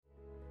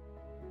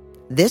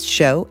This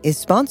show is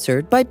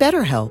sponsored by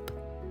BetterHelp.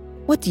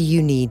 What do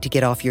you need to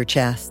get off your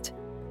chest?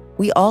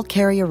 We all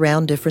carry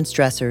around different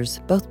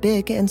stressors, both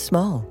big and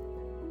small.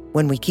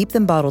 When we keep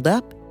them bottled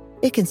up,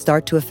 it can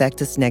start to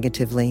affect us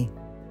negatively.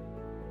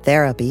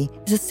 Therapy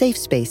is a safe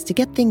space to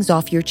get things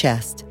off your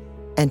chest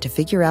and to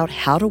figure out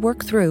how to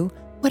work through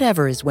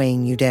whatever is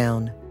weighing you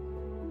down.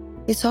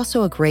 It's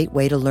also a great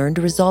way to learn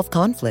to resolve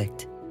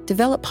conflict,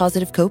 develop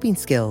positive coping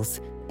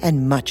skills,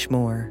 and much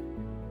more.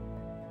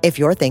 If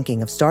you're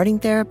thinking of starting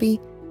therapy,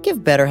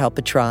 give BetterHelp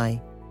a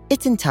try.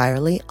 It's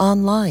entirely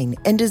online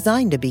and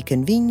designed to be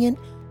convenient,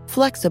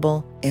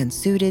 flexible, and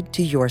suited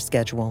to your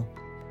schedule.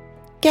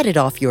 Get it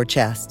off your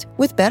chest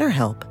with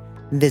BetterHelp.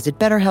 Visit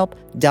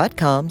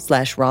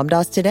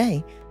BetterHelp.com/Ramdas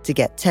today to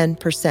get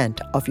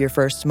 10% off your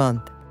first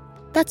month.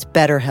 That's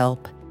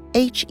BetterHelp,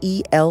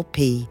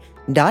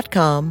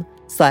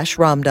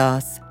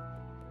 HELP.com/Ramdas.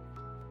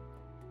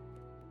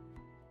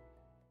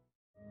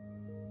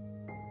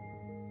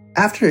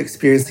 After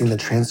experiencing the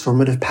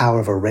transformative power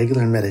of a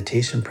regular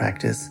meditation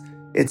practice,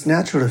 it's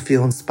natural to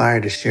feel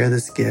inspired to share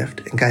this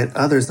gift and guide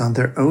others on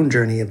their own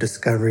journey of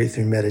discovery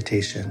through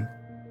meditation.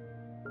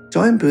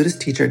 Join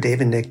Buddhist teacher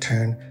David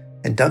Nichtern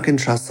and Duncan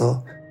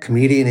Trussell,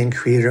 comedian and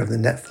creator of the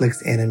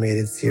Netflix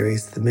animated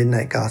series The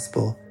Midnight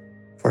Gospel,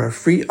 for a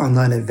free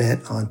online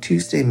event on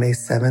Tuesday, May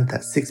 7th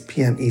at 6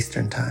 p.m.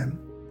 Eastern Time.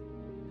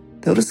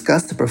 They'll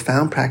discuss the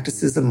profound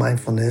practices of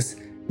mindfulness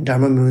in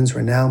Dharma Moon's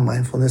renowned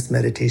mindfulness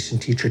meditation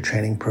teacher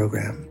training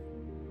program.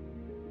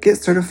 Get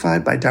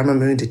certified by Dharma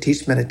Moon to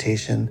teach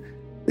meditation,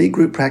 lead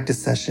group practice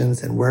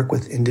sessions, and work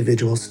with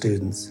individual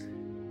students.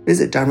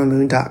 Visit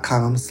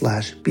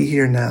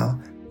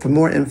dharmamoon.com/BeHereNow for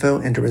more info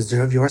and to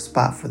reserve your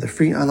spot for the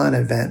free online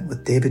event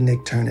with David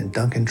Nichtern and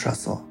Duncan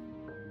Trussell.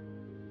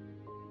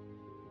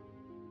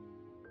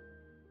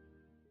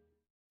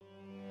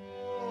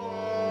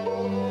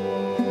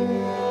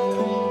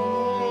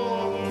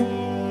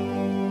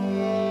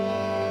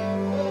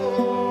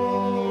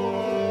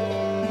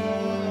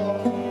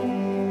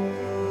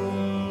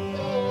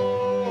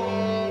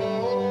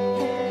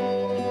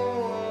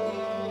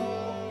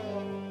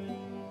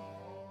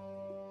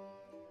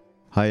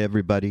 Hi,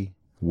 everybody.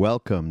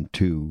 Welcome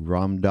to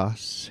Ram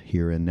Dass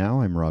Here and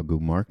Now. I'm Raghu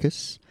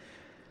Marcus,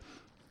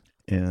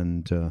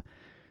 and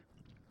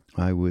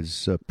I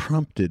was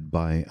prompted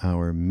by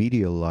our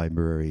media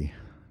library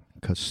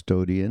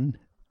custodian,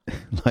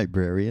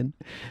 librarian,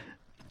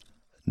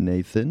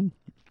 Nathan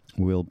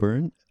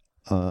Wilburn,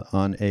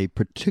 on a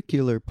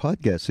particular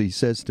podcast. So he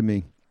says to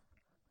me,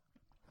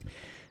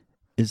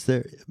 is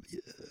there...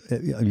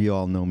 You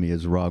all know me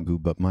as Raghu,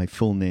 but my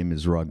full name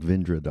is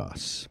Raghavendra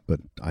Das. But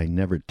I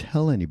never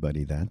tell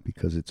anybody that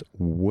because it's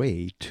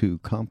way too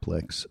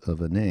complex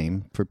of a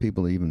name for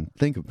people to even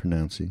think of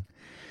pronouncing.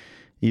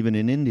 Even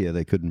in India,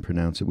 they couldn't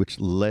pronounce it, which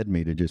led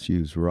me to just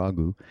use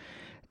Raghu.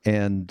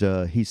 And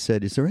he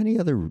said, is there any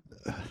other,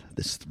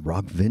 this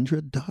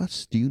Raghavendra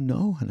Das, do you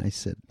know? And I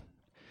said,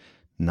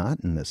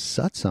 not in the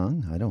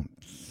satsang. I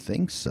don't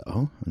think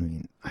so. I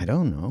mean, I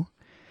don't know.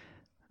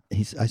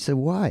 I said,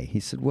 why? He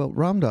said, well,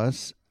 Ram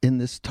Dass in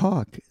this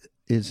talk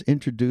is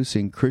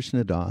introducing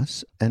Krishna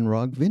Das and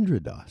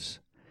Raghavendra Das.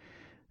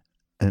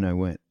 And I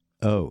went,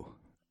 oh,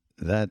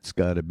 that's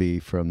got to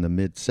be from the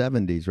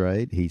mid-'70s,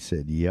 right? He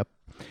said, yep.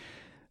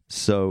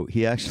 So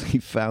he actually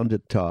found a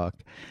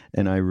talk,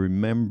 and I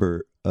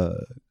remember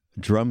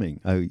drumming.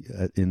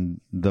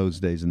 In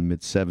those days, in the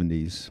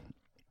mid-'70s,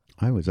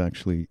 I was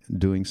actually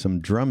doing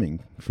some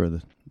drumming for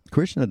the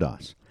Krishna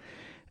Das.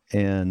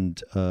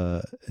 And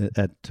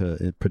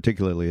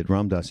particularly at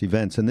Ram Dass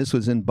events. And this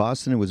was in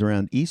Boston. It was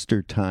around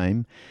Easter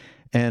time.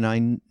 And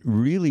I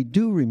really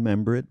do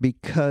remember it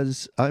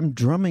because I'm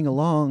drumming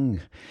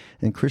along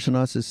and Krishna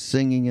Das is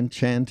singing and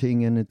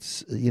chanting, and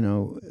it's, you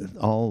know,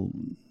 all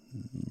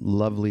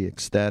lovely,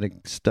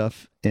 ecstatic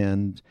stuff.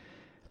 But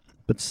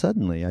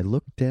suddenly I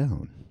look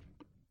down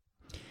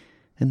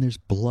and there's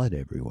blood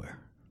everywhere.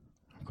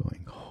 I'm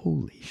going,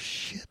 holy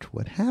shit,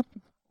 what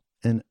happened?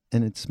 And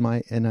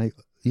I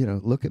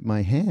look at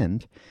my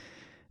hand,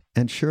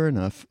 and sure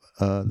enough,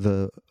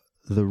 the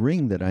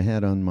ring that I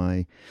had on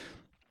my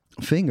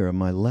finger on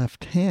my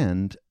left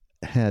hand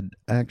had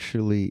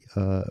actually,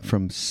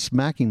 from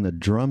smacking the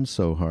drum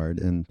so hard,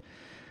 and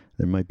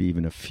there might be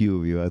even a few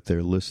of you out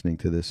there listening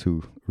to this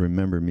who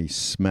remember me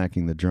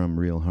smacking the drum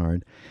real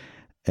hard,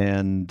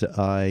 and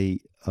I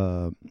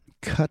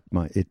cut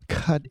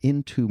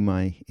into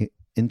my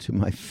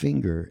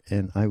finger,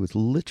 and I was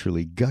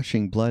literally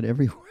gushing blood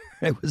everywhere.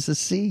 It was a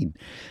scene.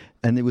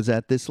 And it was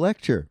at this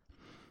lecture.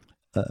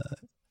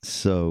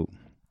 So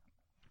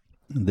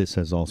this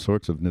has all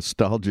sorts of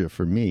nostalgia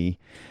for me,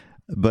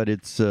 but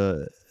it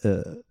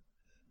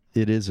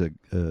is a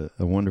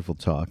wonderful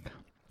talk.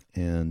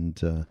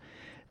 And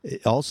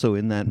also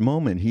in that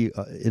moment,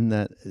 in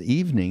that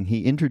evening,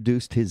 he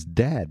introduced his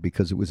dad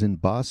because it was in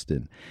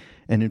Boston.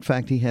 And in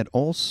fact, he had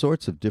all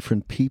sorts of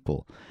different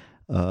people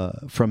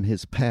from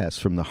his past,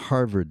 from the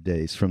Harvard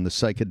days, from the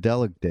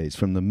psychedelic days,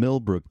 from the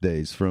Millbrook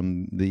days,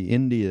 from the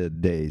India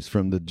days,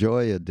 from the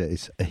Joya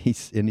days.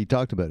 And he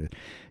talked about it.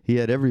 He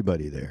had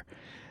everybody there.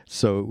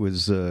 So it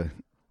was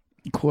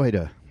quite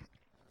a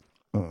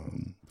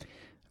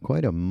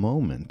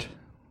moment.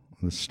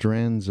 The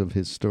strands of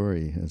his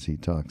story, as he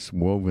talks,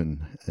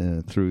 woven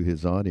through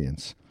his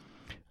audience.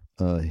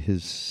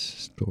 His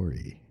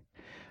story.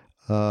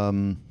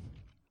 So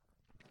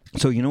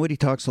you know what he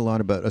talks a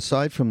lot about,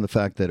 aside from the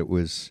fact that it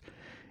was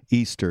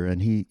Easter,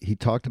 and he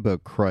talked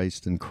about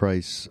Christ and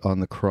Christ on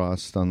the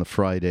cross on the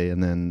Friday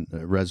and then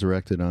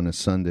resurrected on a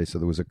Sunday. So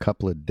there was a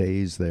couple of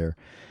days there.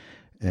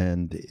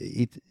 And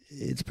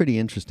it's pretty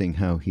interesting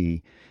how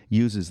he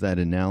uses that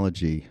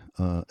analogy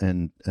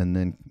and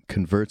then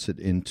converts it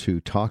into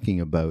talking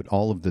about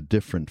all of the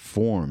different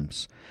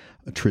forms,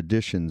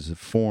 traditions,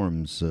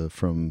 forms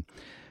from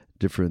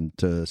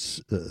different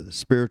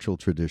spiritual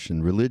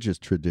tradition, religious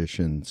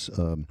traditions,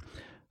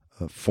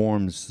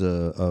 forms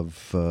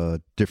of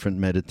different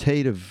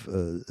meditative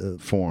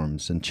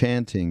forms and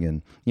chanting,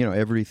 and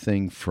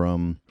everything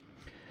from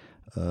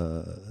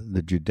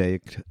the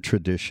Judaic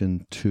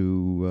tradition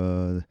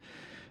to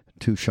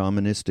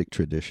shamanistic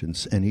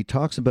traditions. And he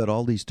talks about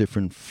all these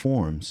different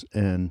forms,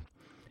 and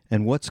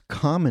what's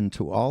common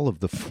to all of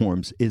the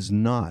forms is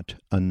not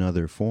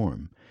another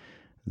form.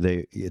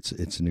 It's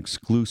an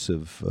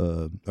exclusive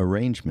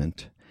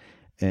arrangement,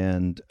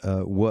 and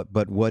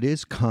what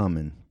is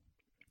common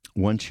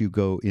once you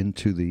go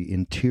into the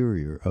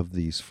interior of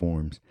these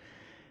forms,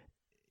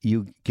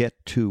 you get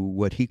to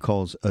what he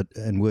calls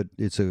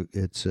it's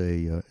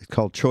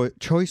called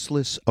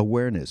choiceless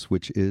awareness,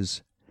 which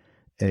is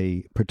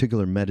a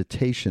particular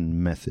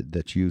meditation method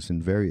that's used in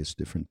various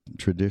different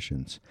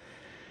traditions,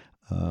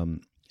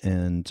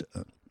 and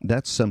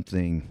that's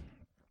something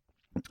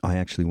I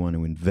actually want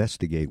to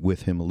investigate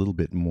with him a little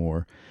bit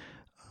more,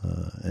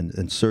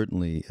 and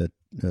certainly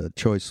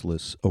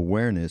choiceless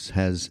awareness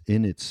has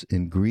in its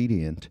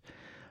ingredient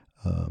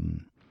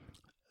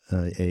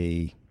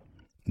a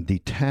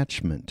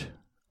detachment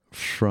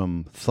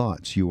from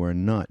thoughts. You are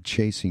not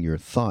chasing your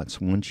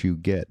thoughts once you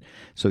get.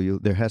 So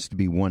there has to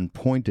be one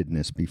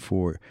pointedness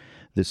before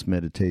this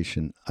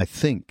meditation, I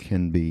think,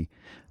 can be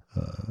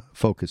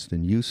focused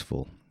and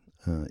useful.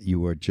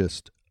 You are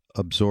just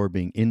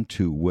absorbing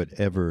into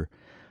whatever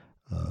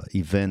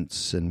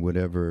events and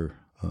whatever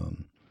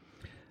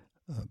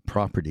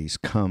properties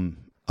come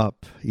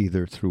up,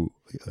 either through,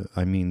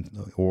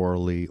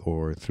 orally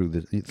or through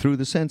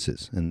the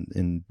senses, and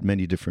in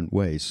many different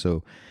ways.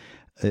 So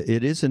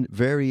it is a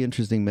very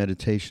interesting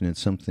meditation.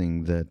 It's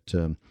something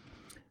that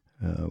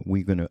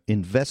we're going to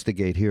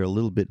investigate here a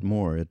little bit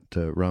more at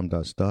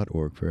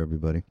ramdas.org for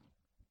everybody.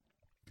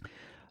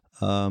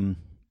 How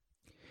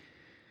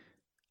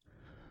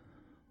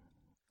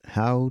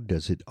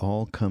does it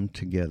all come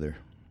together?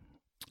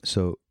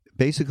 So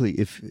basically,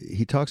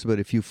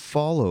 if you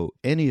follow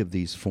any of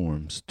these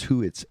forms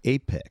to its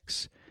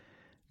apex,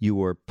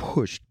 you are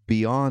pushed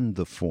beyond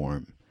the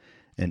form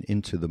and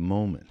into the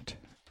moment.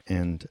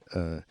 And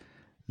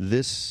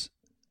this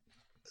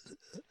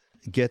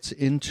gets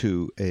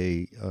into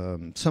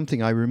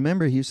something I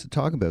remember he used to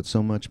talk about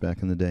so much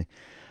back in the day,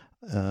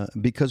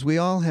 because we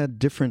all had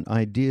different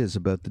ideas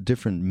about the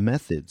different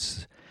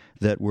methods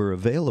that were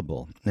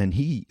available. And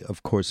he,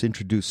 of course,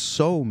 introduced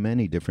so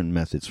many different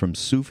methods, from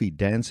Sufi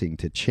dancing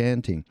to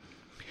chanting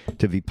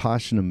to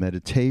Vipassana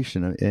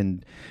meditation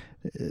and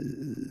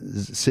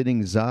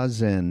sitting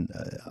Zazen,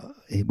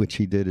 which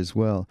he did as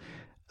well.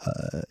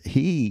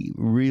 He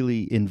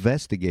really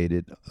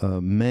investigated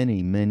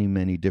many, many,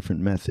 many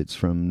different methods,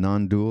 from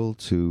non-dual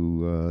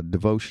to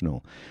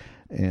devotional.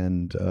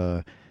 And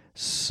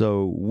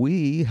so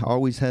we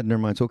always had in our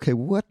minds, okay,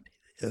 what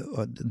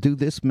do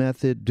this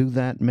method, do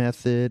that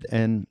method,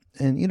 and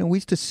we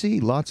used to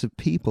see lots of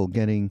people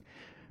getting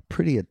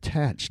pretty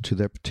attached to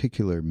their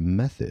particular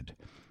method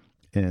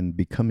and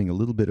becoming a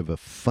little bit of a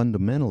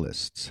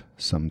fundamentalist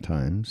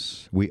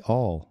sometimes. We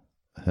all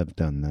have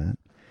done that.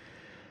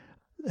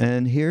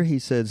 And here he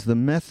says the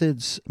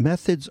methods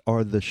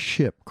are the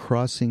ship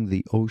crossing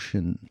the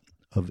ocean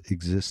of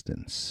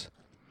existence.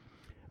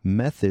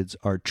 Methods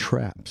are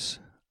traps.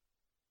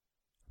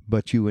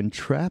 But you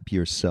entrap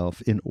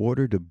yourself in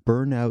order to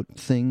burn out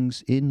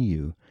things in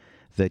you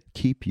that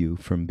keep you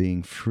from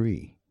being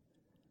free.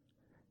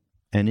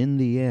 And in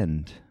the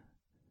end,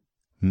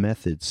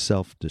 method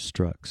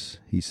self-destructs.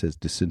 He says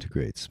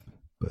disintegrates,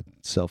 but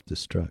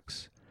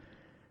self-destructs.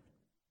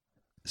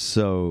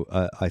 So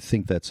I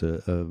think that's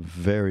a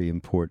very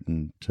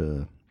important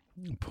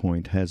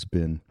point, has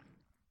been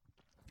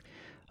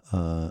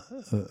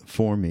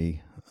for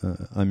me.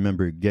 I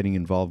remember getting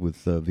involved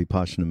with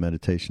Vipassana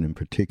meditation in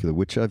particular,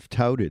 which I've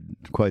touted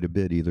quite a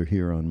bit, either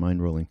here on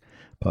Mindrolling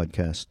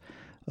podcast.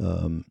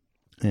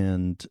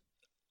 And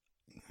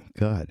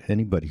God,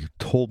 anybody who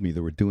told me they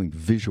were doing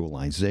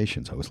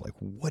visualizations, I was like,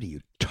 what are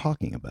you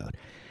talking about?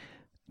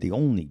 The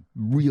only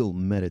real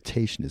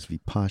meditation is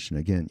Vipassana.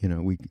 Again,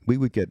 we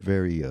would get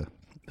very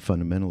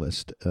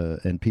fundamentalist,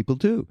 and people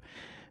do.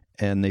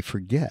 And they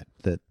forget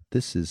that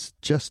this is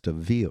just a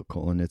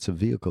vehicle, and it's a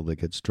vehicle that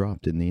gets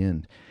dropped in the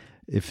end,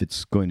 if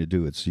it's going to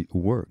do its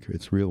work,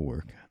 its real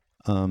work.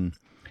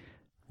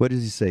 What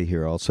does he say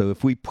here also?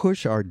 If we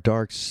push our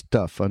dark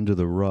stuff under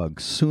the rug,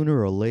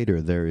 sooner or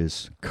later there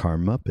is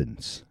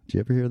karmuppins. Did you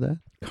ever hear that?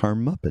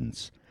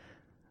 Karmuppins.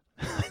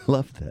 I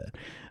love that.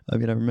 I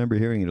mean, I remember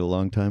hearing it a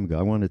long time ago.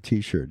 I want a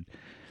T-shirt.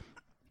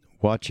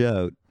 Watch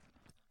out,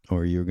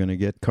 or you're going to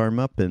get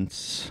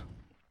karmuppins.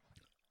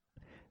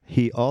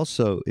 He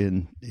also,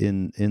 in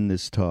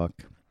this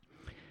talk,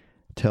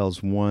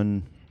 tells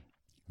one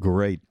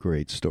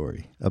great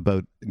story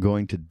about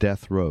going to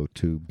death row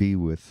to be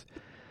with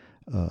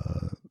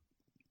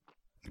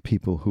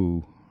people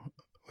who,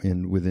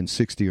 within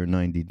 60 or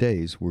 90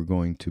 days, were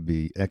going to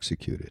be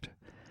executed.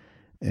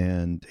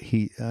 And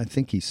I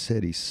think he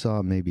said he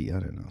saw maybe,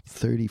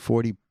 30,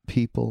 40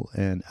 people,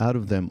 and out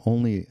of them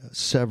only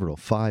several,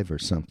 5 or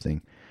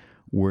something,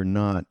 were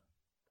not,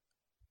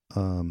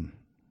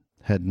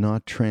 had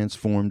not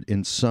transformed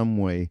in some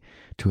way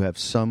to have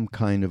some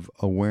kind of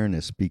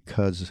awareness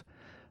because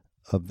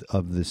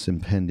of this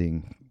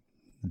impending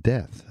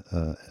death.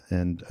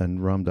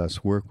 And Ram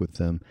Dass worked with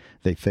them.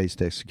 They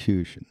faced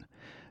execution,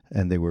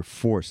 and they were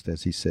forced,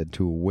 as he said,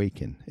 to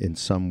awaken in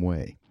some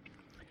way.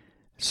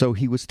 So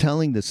he was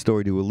telling this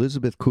story to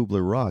Elizabeth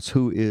Kubler-Ross,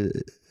 who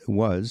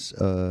was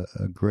a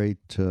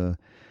great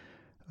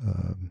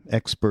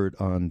expert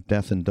on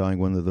death and dying,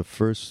 one of the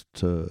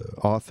first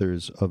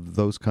authors of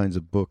those kinds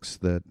of books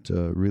that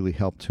really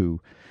helped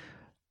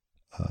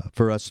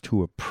for us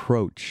to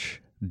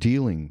approach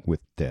dealing with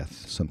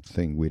death,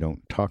 something we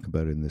don't talk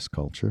about in this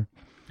culture,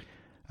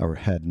 or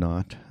had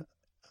not.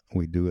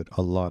 We do it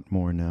a lot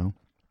more now.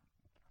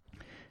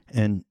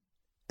 And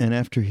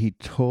after he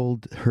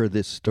told her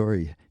this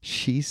story,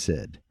 she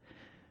said,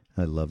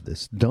 I love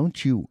this,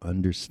 "Don't you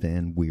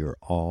understand we are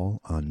all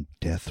on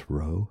death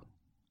row?"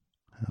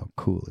 How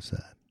cool is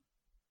that?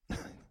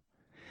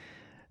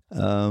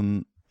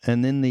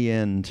 And in the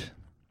end,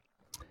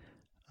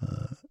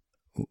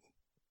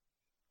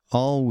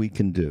 all we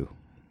can do,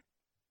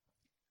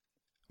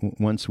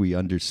 once we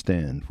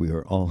understand we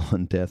are all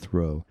on death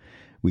row,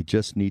 we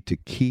just need to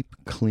keep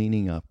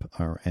cleaning up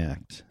our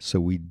act.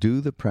 So we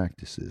do the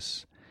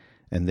practices,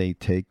 and they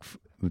take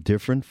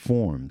different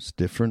forms,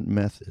 different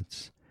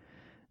methods,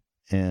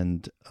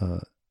 and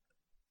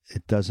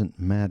it doesn't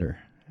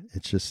matter.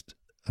 It's just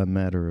a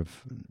matter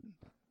of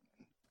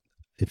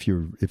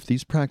if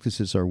these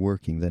practices are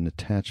working, then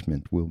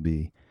attachment will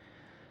be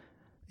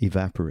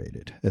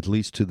evaporated, at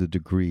least to the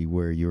degree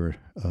where you're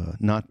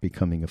not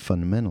becoming a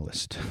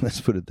fundamentalist.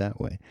 Let's put it that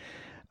way.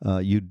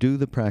 You do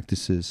the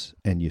practices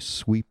and you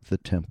sweep the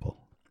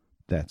temple.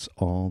 That's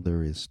all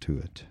there is to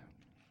it.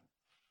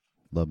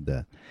 Love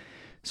that.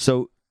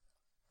 So,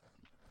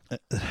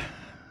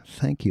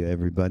 thank you,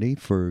 everybody,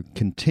 for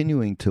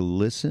continuing to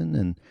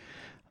listen,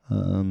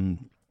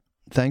 and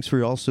thanks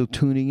for also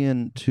tuning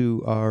in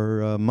to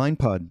our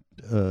MindPod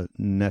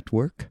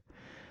network,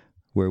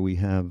 where we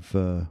have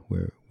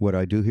what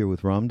I do here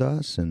with Ram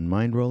Dass and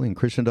Mindrolling,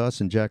 Krishna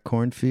Das and Jack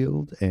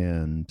Kornfield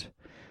and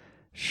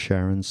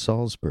Sharon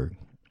Salzberg.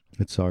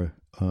 It's our,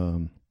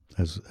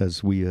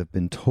 as we have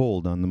been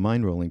told on the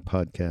Mindrolling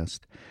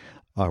podcast,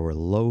 our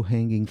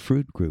low-hanging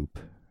fruit group,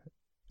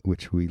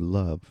 which we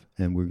love.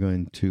 And we're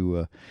going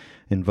to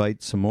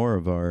invite some more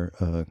of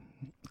our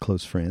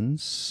close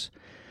friends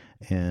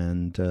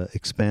and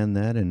expand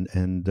that.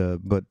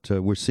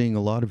 But we're seeing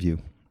a lot of you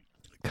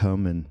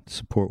come and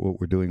support what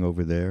we're doing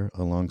over there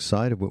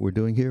alongside of what we're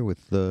doing here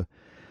with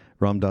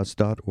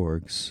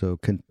ramdass.org. So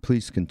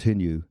please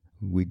continue.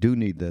 We do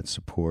need that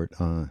support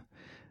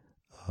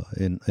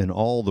in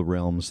all the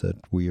realms that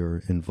we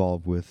are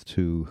involved with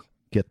to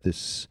get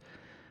this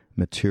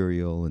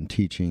material and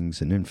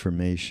teachings and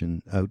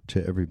information out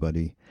to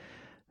everybody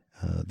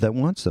that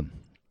wants them.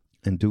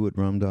 And do what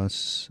Ram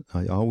Dass,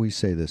 I always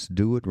say this,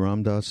 do what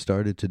Ram Dass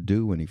started to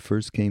do when he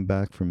first came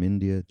back from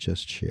India,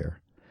 just share.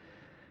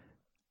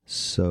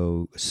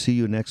 So see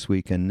you next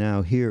week. And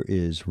now here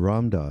is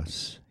Ram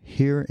Dass,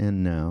 Here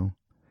and Now.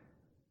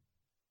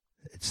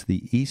 It's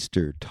the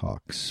Easter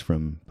Talks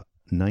from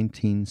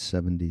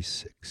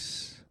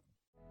 1976.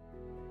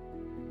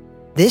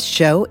 This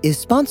show is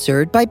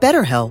sponsored by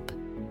BetterHelp.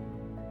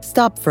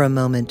 Stop for a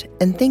moment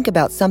and think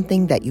about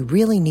something that you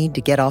really need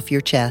to get off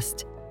your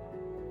chest.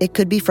 It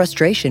could be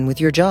frustration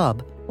with your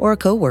job or a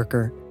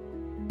coworker.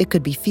 It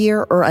could be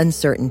fear or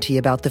uncertainty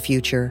about the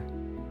future.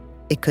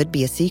 It could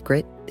be a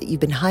secret that you've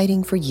been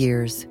hiding for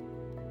years.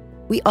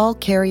 We all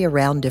carry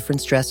around different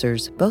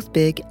stressors, both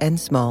big and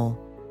small.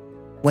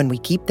 When we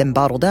keep them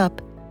bottled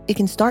up, it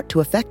can start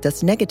to affect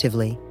us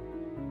negatively.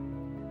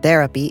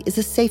 Therapy is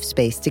a safe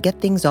space to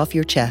get things off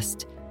your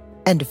chest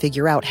and to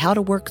figure out how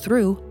to work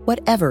through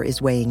whatever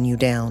is weighing you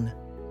down.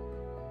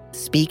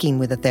 Speaking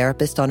with a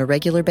therapist on a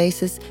regular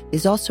basis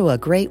is also a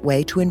great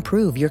way to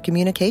improve your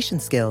communication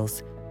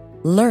skills,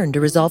 learn to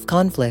resolve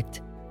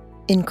conflict,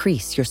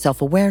 increase your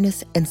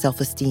self-awareness and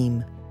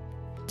self-esteem,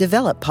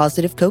 develop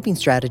positive coping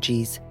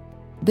strategies,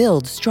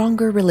 build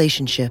stronger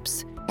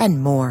relationships,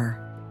 and more.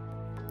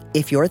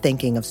 If you're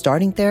thinking of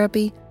starting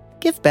therapy,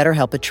 give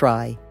BetterHelp a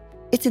try.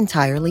 It's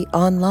entirely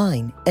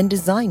online and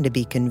designed to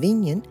be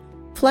convenient,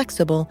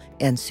 flexible,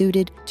 and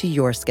suited to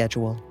your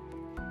schedule.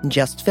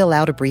 Just fill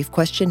out a brief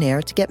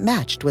questionnaire to get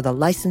matched with a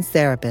licensed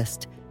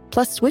therapist,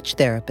 plus switch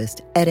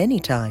therapist at any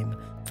time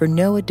for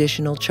no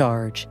additional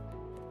charge.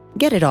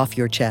 Get it off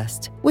your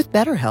chest with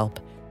BetterHelp.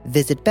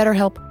 Visit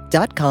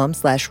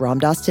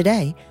BetterHelp.com/Ramdas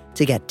today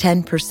to get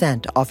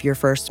 10% off your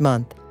first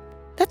month.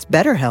 That's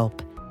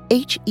BetterHelp,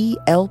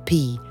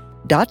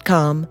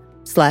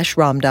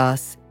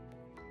 HELP.com/Ramdas.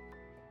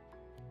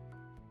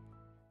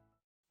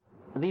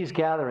 These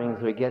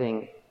gatherings are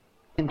getting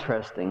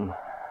interesting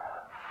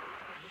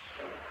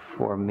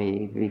for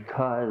me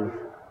because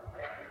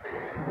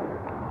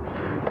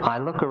I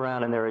look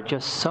around and there are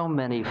just so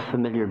many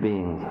familiar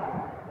beings.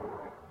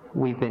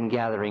 We've been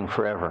gathering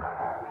forever,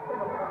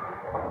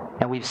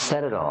 and we've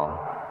said it all,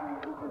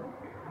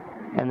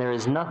 and there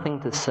is nothing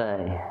to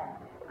say,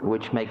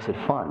 which makes it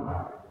fun,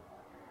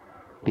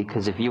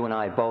 because if you and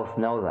I both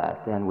know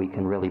that, then we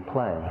can really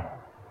play.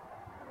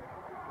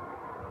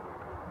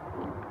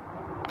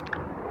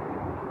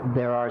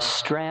 There are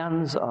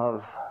strands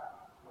of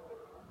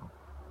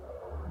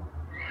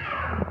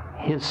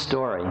his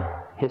story,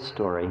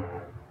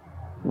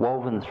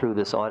 woven through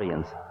this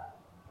audience.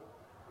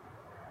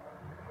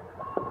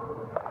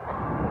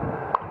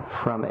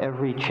 From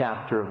every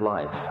chapter of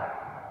life.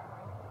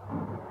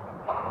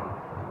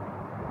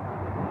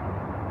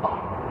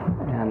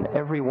 And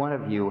every one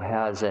of you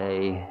has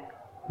a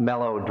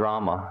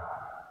melodrama.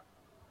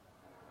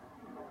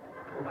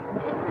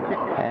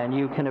 And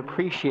you can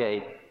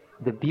appreciate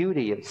the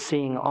beauty of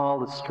seeing all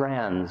the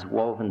strands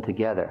woven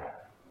together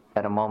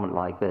at a moment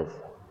like this.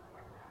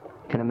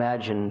 You can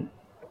imagine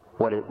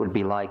what it would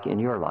be like in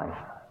your life.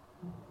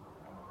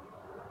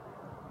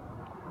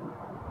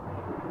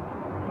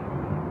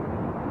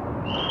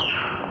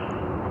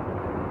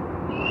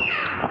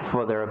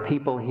 For there are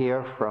people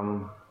here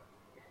from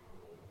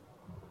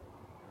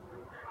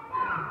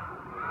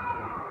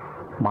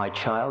my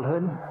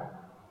childhood,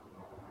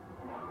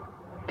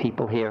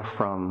 people here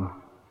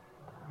from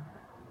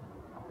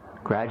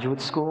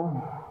graduate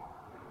school,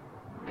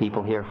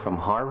 people here from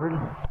Harvard,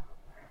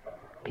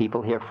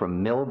 people here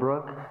from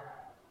Millbrook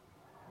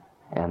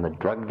and the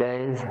drug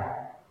days,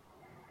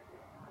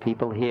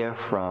 people here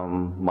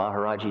from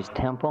Maharaji's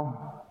temple,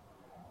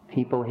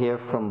 people here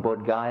from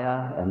Bodh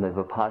Gaya and the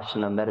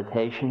Vipassana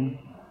meditation,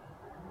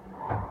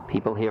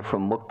 people here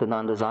from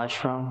Muktananda's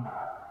ashram,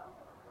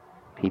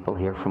 people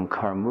here from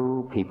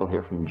Karmu, people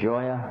here from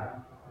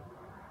Joya,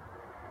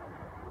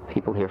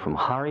 people here from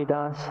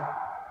Haridas,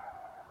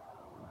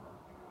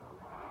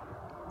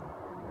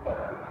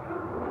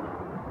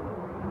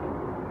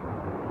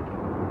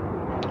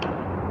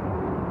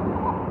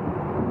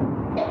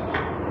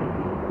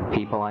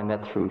 people I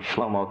met through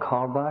Shlomo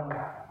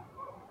Carlebach,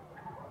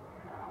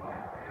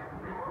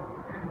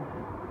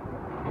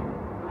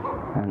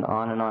 and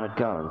on it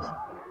goes.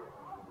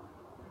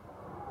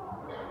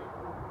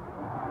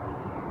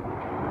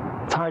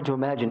 It's hard to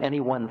imagine any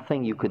one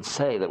thing you could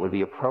say that would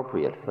be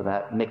appropriate for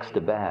that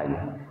mixed bag.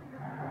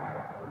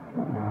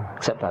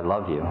 Except I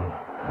love you.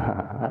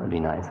 That would be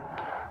nice.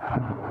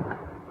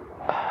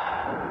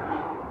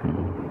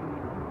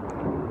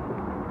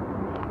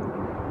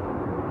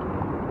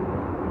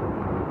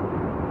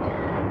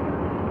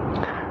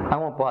 I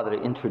won't bother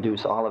to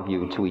introduce all of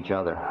you to each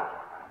other.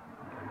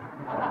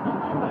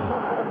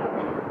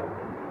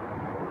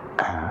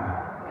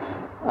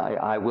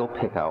 I will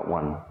pick out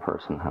one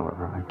person,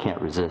 however. I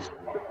can't resist.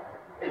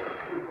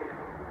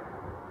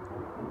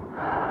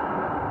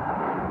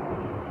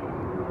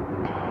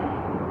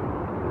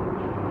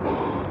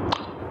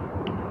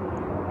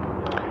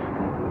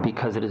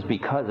 Because it is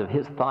because of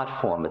his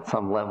thought form at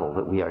some level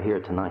that we are here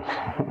tonight.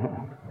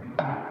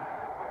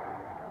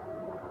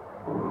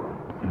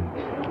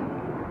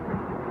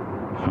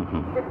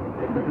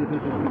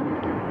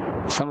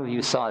 Some of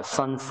you saw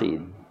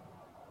Sunseed.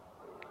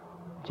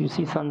 Did you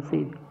see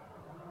Sunseed?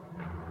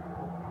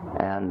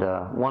 And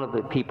one of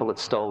the people that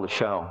stole the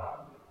show,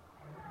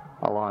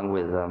 along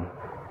with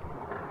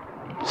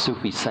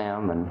Sufi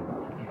Sam and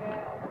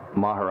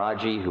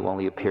Maharaji, who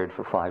only appeared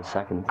for 5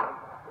 seconds,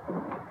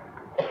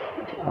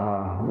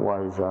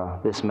 was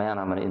this man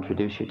I'm going to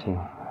introduce you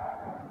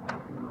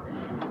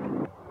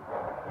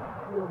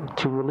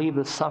to relieve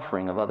the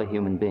suffering of other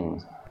human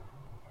beings.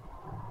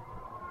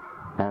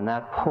 And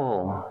that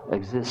pull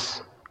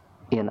exists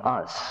in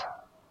us,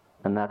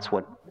 and that's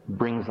what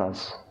brings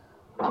us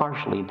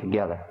partially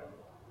together.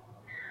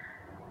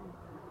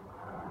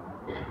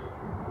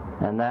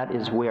 And that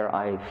is where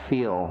I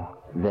feel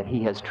that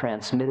he has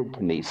transmitted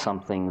to me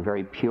something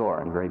very pure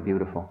and very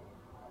beautiful.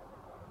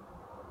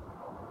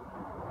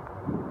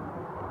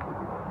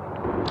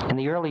 In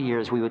the early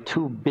years, we were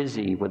too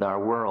busy with our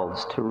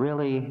worlds to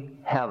really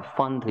have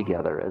fun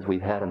together as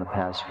we've had in the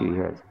past few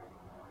years.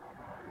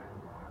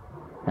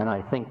 And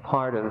I think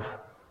part of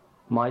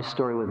my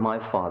story with my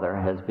father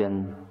has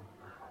been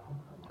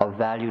of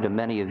value to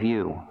many of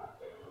you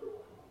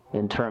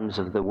in terms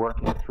of the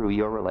working through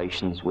your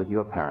relations with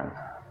your parents.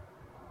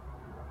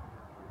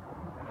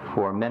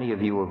 For many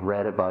of you have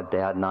read about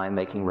Dad and I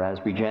making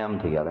raspberry jam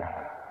together.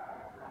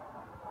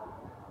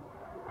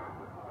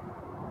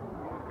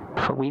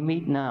 For we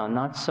meet now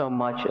not so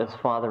much as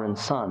father and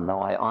son, though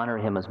I honor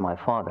him as my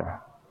father,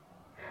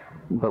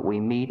 but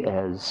we meet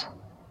as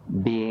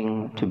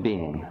being to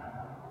being.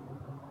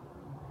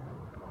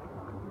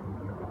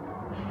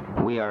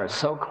 We are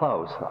so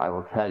close, I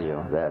will tell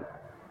you,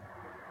 that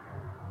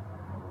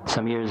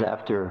some years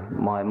after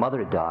my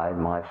mother died,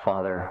 my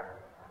father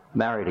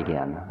married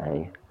again,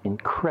 an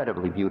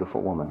incredibly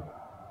beautiful woman,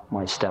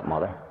 my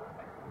stepmother.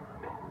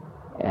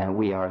 And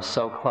we are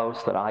so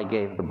close that I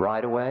gave the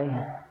bride away,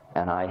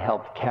 and I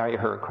helped carry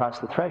her across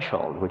the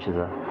threshold, which is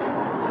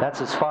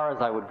that's as far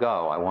as I would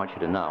go, I want you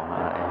to know,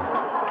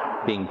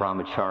 being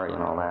brahmachari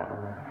and all that.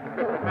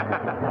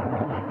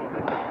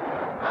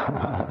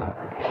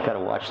 Got to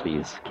watch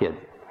these kids.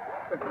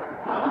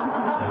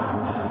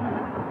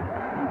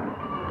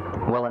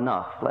 Well,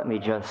 enough. Let me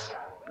just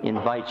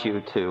invite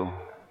you to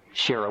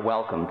share a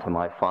welcome to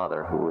my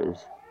father, who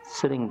is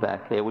sitting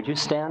back there. Would you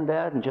stand,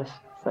 Dad, and just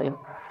say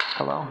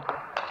hello?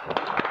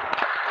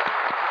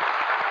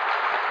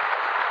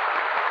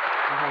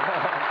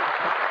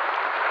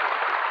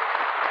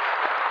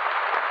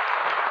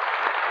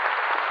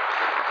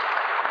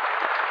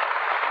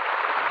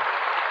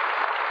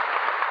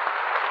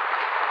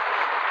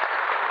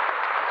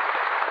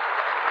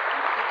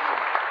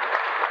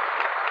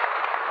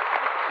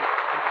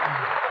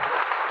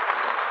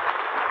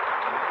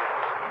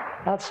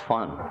 That's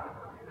fun.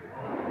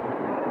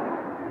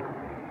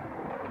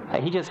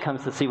 He just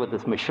comes to see what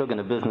this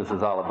Meshuggah business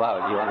is all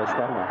about. You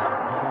understand that?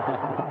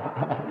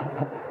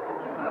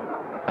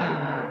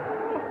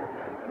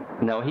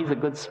 No, he's a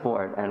good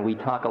sport, and we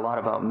talk a lot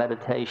about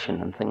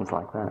meditation and things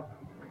like that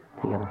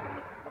together.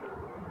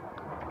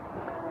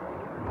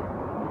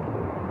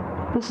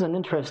 This is an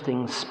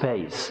interesting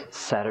space,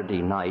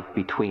 Saturday night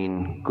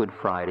between Good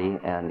Friday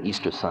and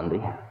Easter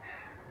Sunday.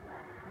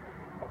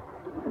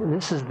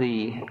 This is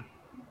the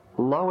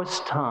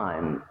lowest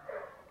time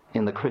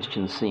in the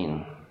Christian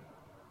scene,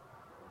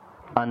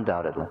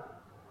 undoubtedly.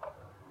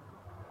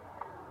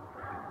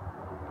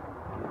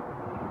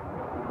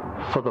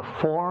 For the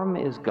form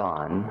is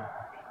gone,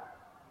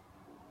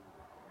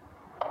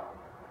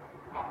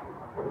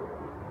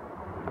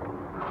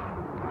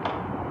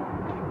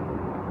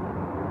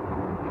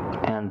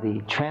 and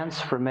the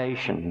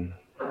transformation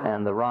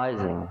and the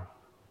rising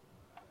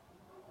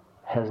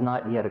has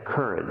not yet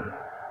occurred.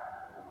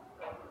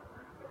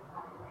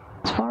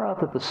 It's far out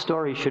that the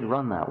story should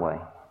run that way.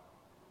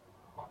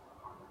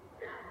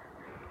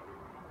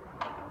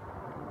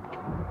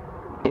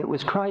 It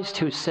was Christ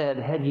who said,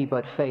 "Had ye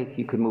but faith,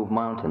 you could move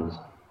mountains."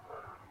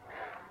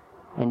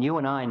 And you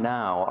and I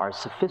now are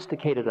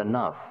sophisticated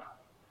enough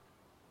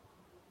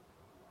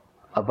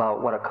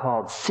about what are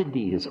called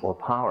siddhis or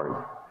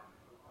powers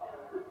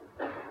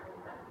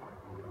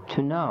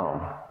to know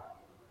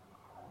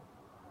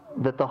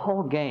that the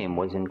whole game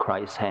was in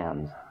Christ's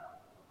hands.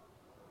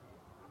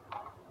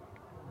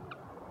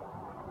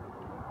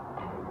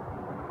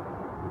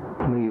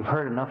 We've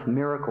heard enough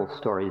miracle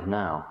stories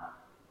now.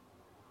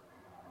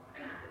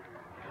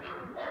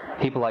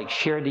 People like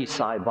Shirdi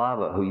Sai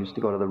Baba, who used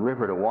to go to the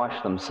river to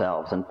wash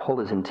themselves and pull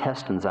his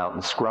intestines out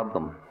and scrub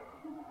them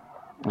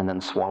and then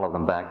swallow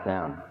them back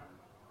down.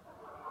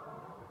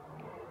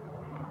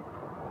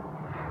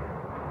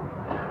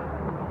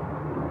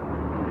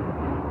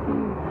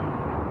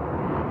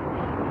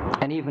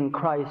 And even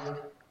Christ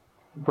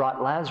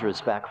brought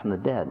Lazarus back from the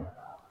dead.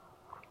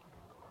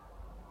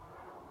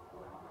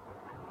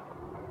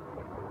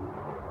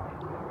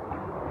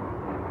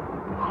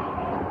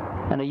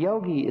 And a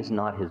yogi is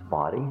not his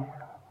body.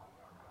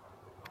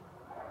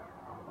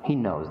 He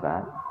knows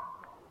that.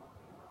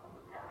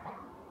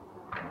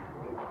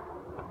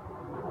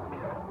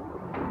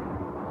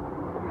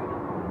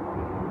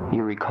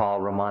 You recall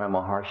Ramana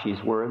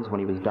Maharshi's words when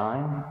he was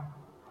dying?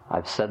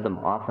 I've said them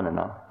often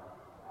enough.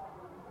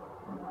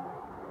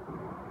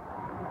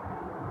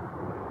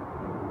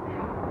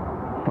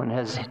 When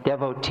his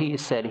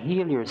devotees said,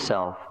 "Heal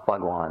yourself,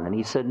 Bhagwan," and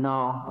he said,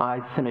 "No,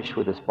 I've finished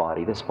with this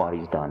body. This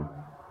body's done."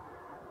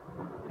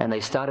 And they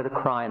started to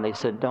cry, and they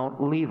said, "Don't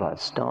leave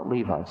us, don't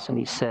leave us." And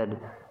he said,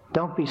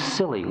 "Don't be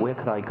silly, where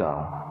could I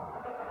go?"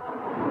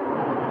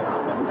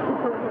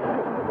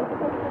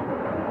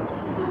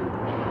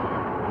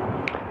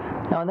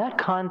 Now in that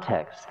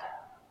context,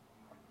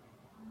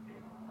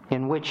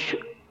 in which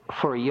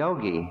for a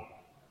yogi,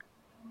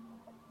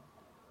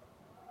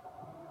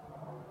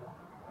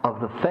 of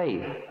the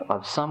faith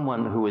of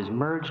someone who is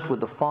merged with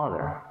the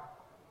Father,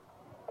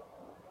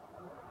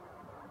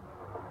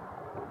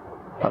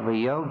 of a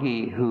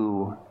yogi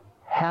who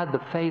had the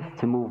faith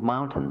to move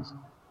mountains.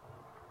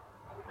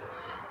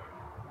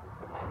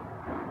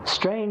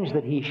 Strange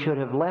that he should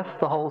have left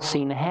the whole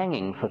scene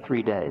hanging for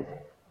 3 days.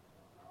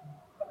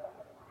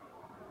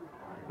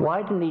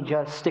 Why didn't he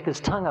just stick his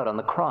tongue out on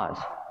the cross,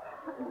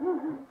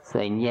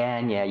 saying, yeah,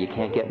 you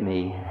can't get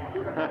me.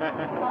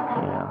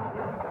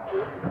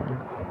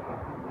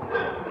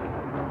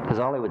 Because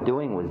all they were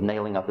doing was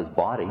nailing up his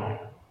body.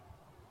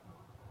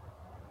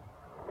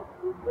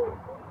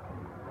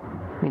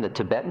 I mean, the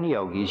Tibetan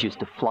yogis used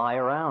to fly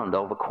around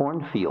over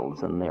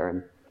cornfields in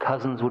their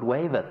cousins would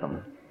wave at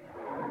them.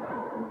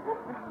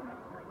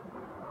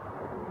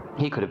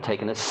 He could have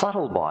taken his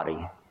subtle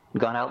body,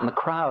 gone out in the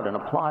crowd and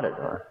applauded,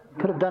 or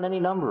could have done any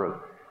number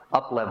of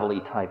up-level-y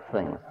type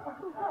things.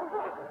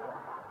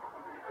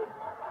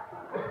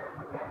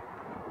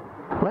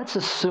 Let's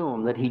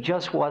assume that he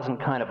just wasn't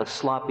kind of a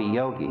sloppy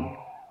yogi,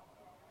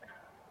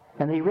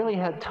 and he really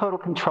had total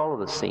control of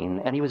the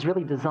scene, and he was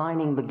really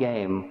designing the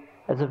game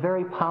as a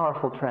very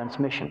powerful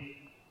transmission.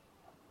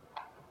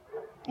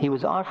 He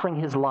was offering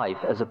his life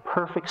as a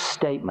perfect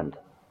statement.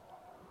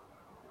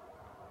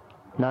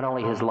 Not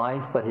only his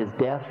life, but his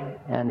death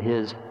and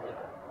his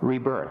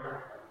rebirth.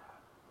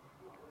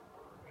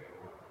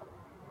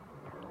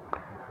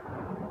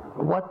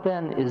 What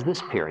then is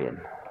this period?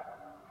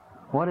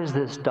 What is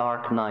this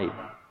dark night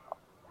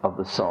of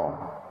the soul?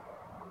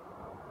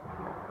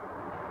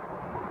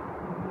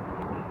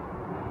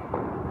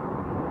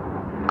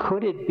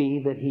 Could it be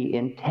that he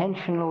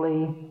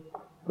intentionally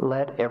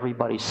let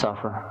everybody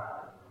suffer?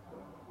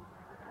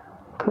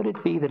 Could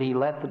it be that he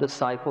let the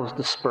disciples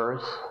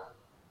disperse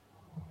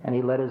and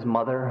he let his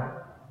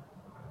mother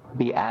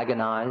be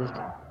agonized?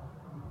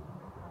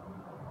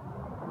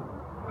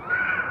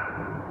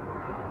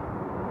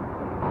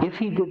 If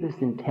he did this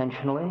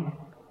intentionally,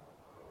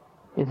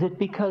 is it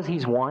because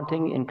he's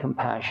wanting in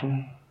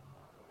compassion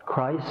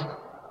Christ,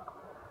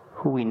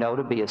 who we know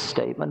to be a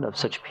statement of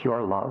such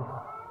pure love?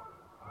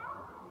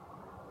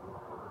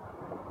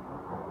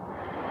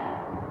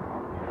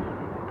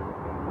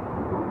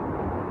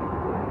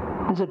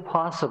 Is it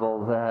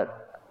possible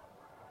that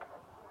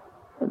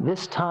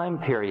this time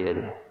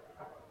period,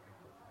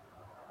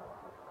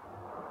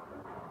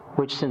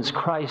 which since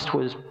Christ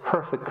was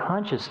perfect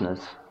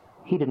consciousness,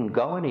 he didn't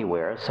go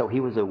anywhere, so he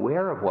was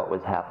aware of what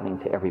was happening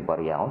to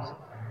everybody else,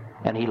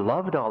 and he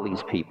loved all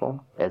these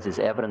people, as is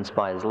evidenced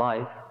by his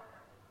life,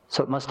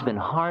 so it must have been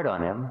hard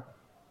on him,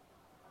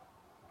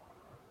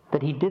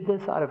 that he did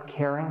this out of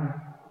caring?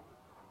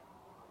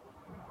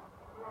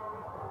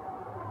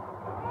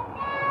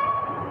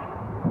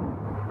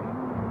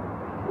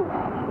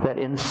 That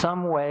in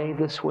some way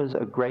this was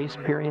a grace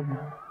period?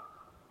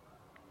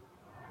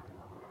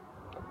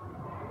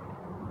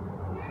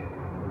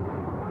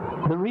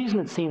 The reason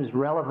it seems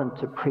relevant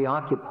to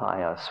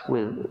preoccupy us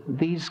with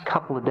these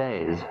couple of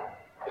days,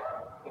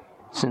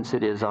 since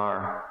it is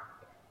our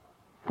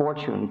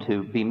fortune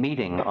to be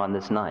meeting on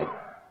this night,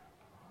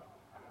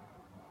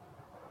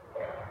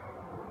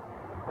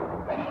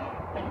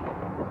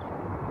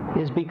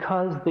 is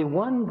because the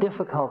one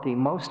difficulty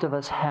most of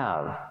us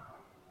have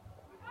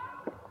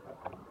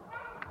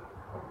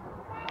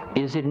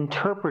is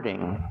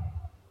interpreting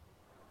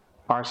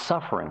our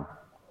suffering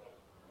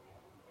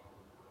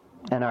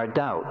and our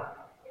doubt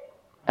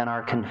and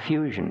our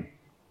confusion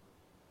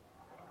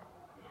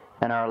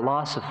and our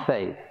loss of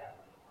faith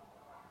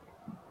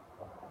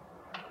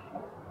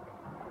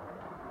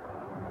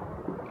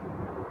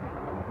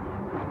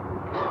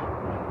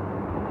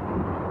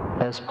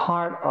as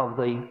part of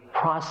the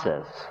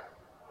process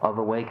of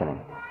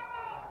awakening.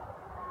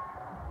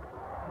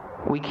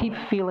 We keep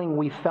feeling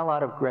we fell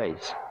out of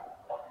grace.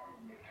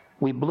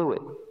 We blew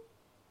it.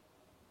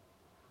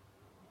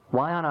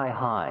 Why aren't I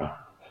high?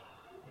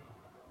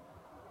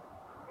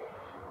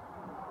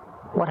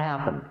 What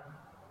happened?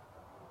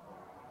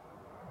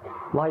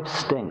 Life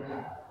stinks.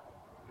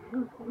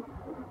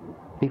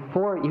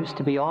 Before it used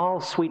to be all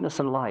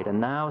sweetness and light,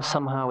 and now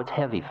somehow it's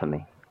heavy for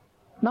me.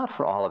 Not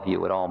for all of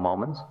you at all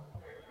moments,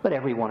 but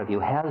every one of you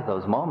has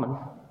those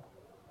moments.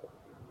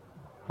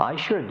 I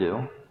sure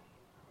do.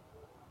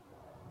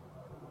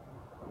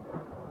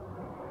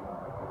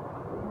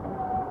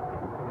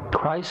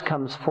 Christ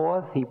comes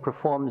forth, he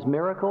performs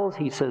miracles,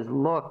 he says,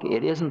 look,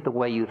 it isn't the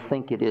way you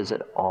think it is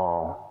at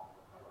all.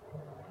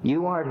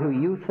 You aren't who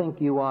you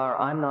think you are,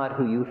 I'm not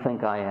who you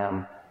think I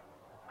am.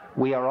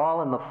 We are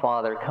all in the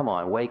Father, come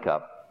on, wake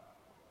up.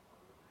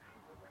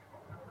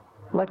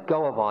 Let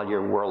go of all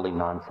your worldly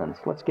nonsense,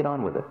 let's get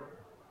on with it.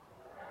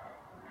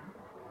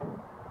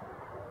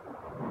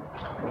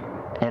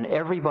 And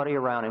everybody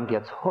around him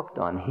gets hooked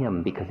on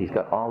him because he's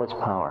got all his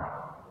power.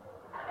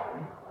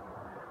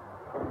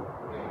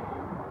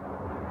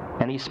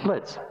 And he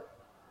splits.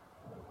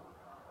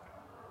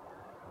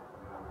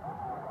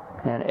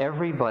 And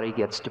everybody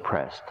gets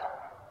depressed.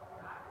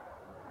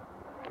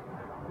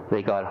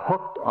 They got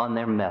hooked on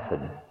their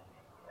method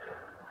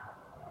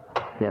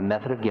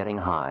of getting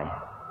high,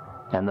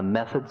 and the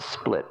method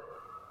split.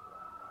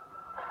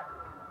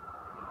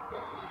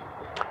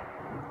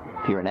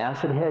 If you're an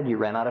acid head, you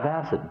ran out of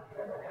acid.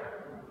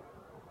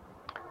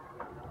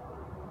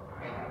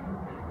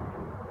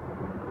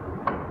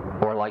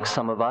 Or like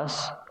some of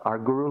us, our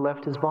guru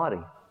left his body.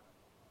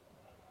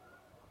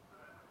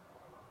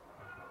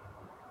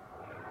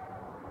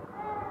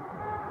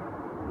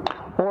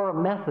 Or a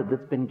method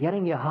that's been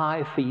getting you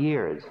high for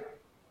years,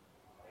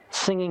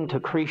 singing to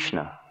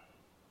Krishna,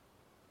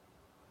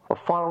 or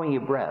following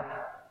your breath,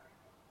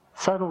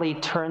 suddenly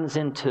turns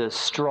into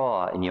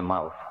straw in your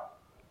mouth.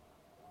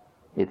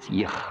 It's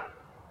yuck.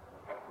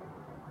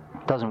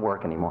 Doesn't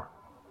work anymore.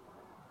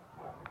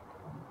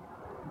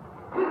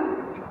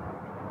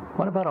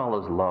 What about all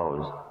those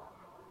lows?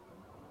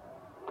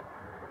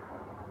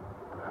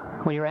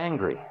 When you're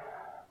angry,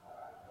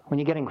 when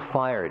you're getting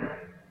fired,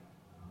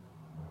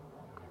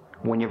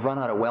 when you've run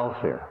out of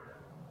welfare,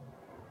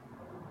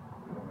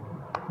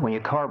 when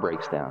your car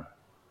breaks down,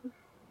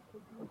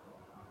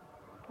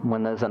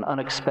 when there's an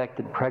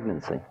unexpected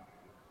pregnancy,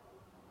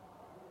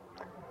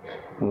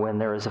 when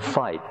there is a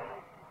fight,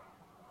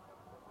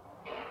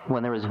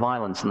 when there is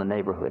violence in the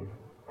neighborhood,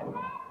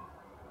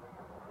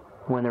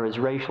 when there is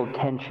racial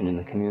tension in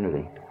the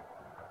community,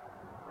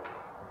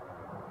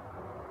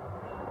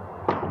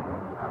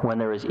 when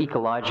there is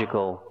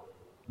ecological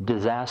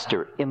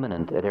disaster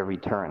imminent at every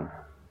turn.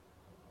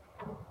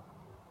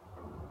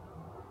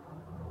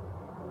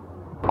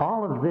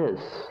 All of this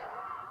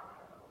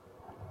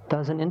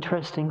does an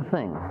interesting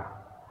thing.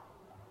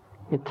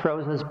 It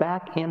throws us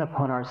back in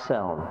upon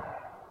ourselves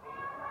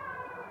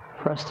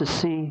for us to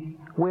see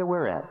where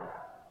we're at.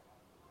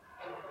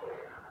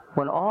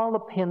 When all the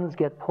pins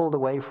get pulled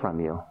away from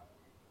you,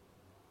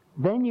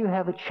 then you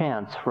have a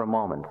chance for a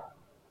moment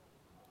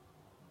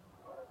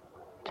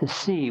to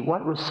see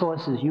what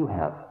resources you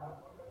have.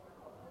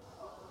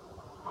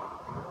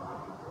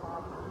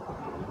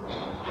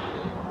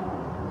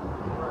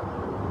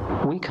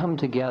 We come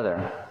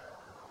together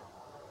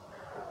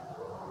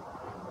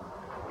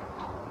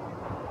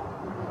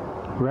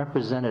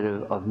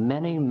representative of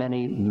many,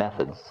 many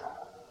methods.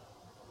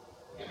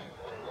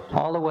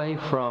 All the way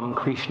from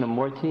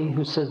Krishnamurti,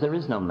 who says there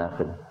is no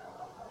method,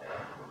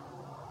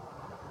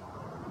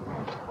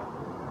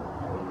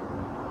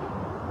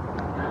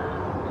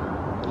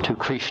 to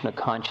Krishna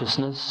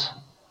consciousness,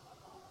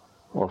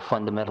 or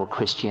fundamental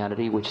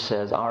Christianity, which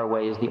says our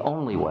way is the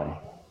only way,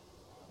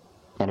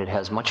 and it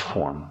has much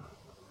form.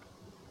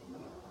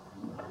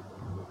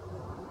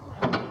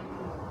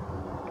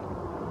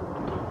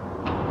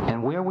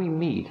 And where we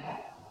meet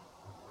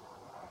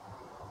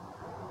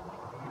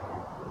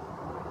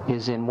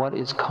is in what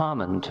is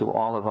common to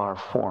all of our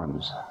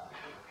forms.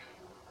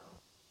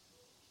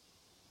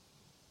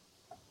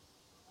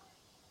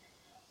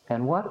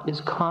 And what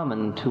is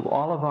common to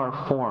all of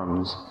our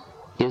forms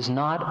is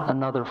not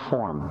another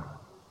form.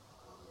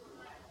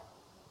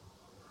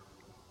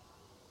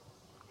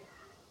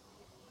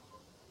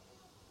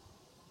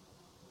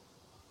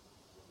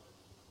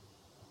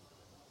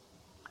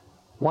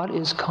 What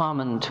is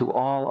common to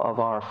all of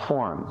our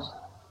forms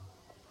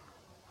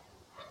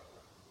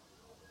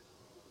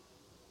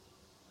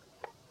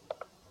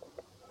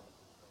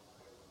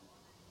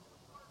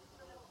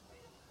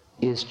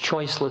is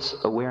choiceless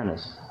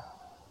awareness.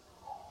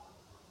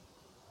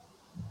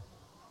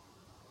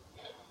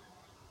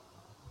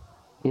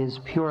 Is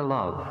pure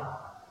love.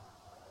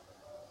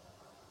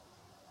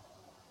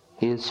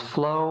 Is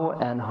flow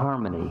and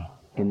harmony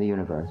in the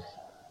universe.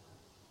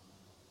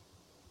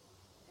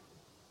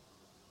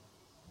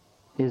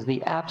 Is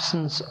the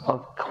absence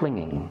of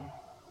clinging.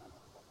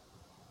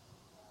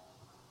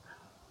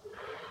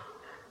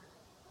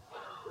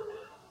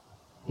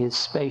 Is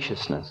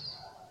spaciousness.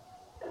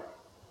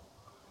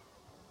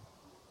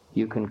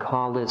 You can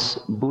call this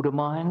Buddha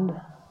mind.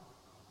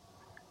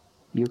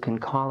 You can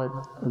call it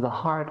the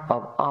heart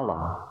of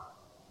Allah.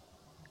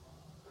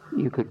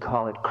 You could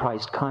call it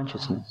Christ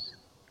consciousness.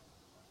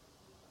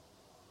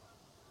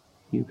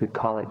 You could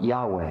call it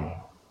Yahweh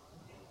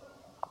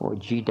or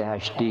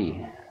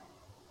G-D.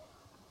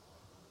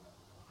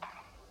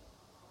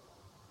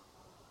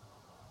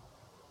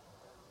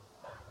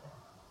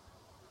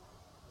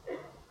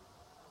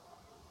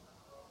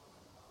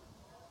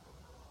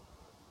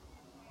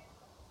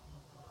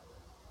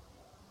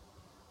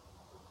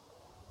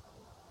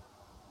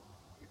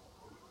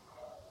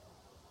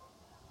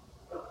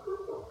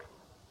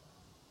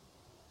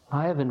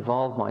 I have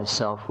involved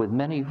myself with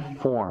many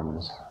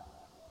forms,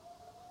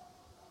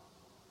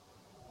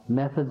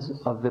 methods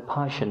of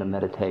Vipassana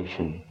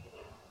meditation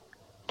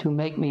to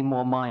make me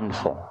more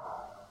mindful,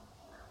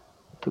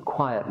 to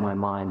quiet my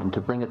mind and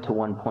to bring it to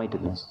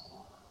one-pointedness.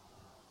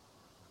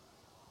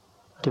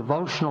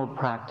 Devotional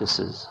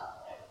practices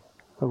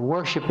of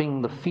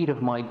worshiping the feet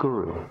of my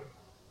Guru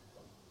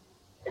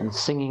and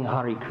singing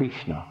Hare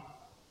Krishna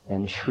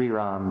and Sri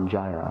Ram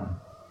Jai Ram.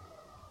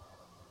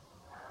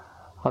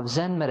 Of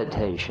Zen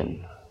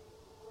meditation,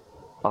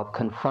 of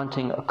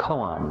confronting a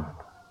koan,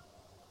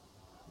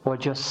 or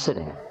just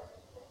sitting,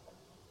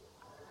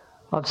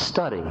 of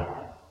study,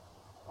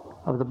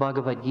 of the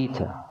Bhagavad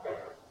Gita,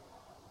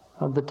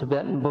 of the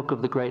Tibetan Book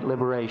of the Great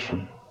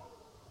Liberation,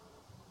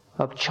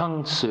 of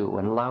Chung Tzu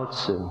and Lao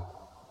Tzu,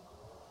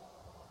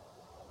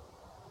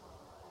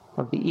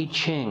 of the I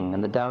Ching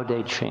and the Tao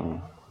Te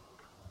Ching,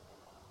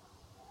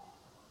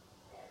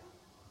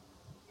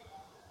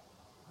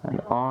 and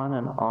on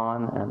and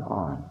on and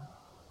on,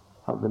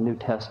 of the New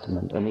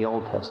Testament and the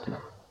Old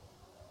Testament.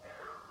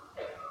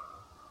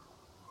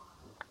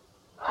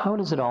 How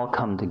does it all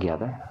come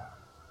together?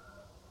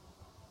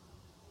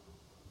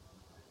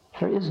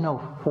 There is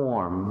no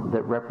form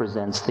that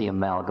represents the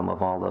amalgam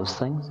of all those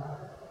things.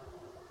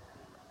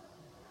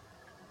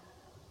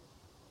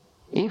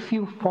 If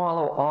you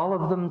follow all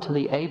of them to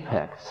the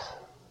apex,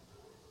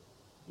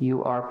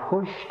 You are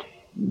pushed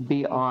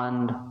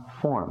beyond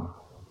form.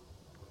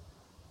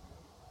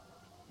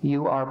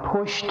 You are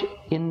pushed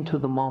into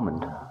the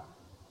moment.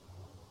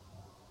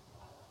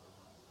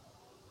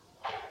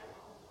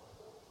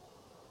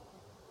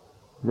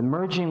 The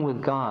merging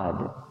with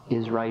God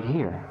is right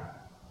here.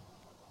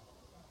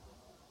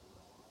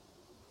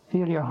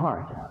 Feel your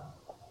heart.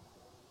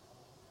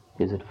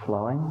 Is it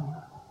flowing?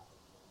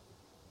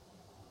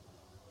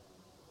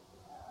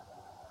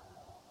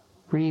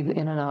 Breathe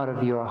in and out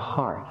of your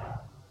heart,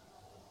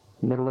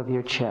 middle of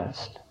your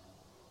chest,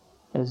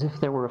 as if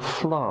there were a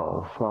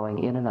flow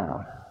flowing in and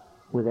out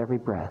with every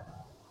breath.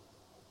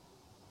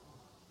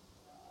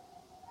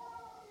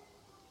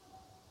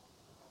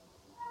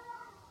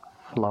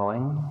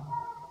 Flowing,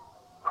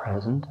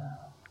 present,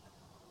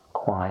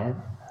 quiet,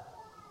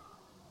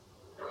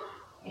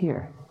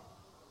 here.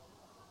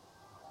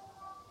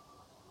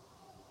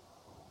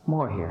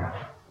 More here.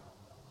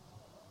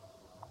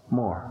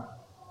 More.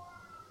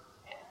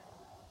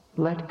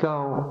 Let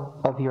go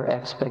of your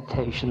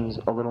expectations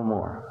a little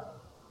more.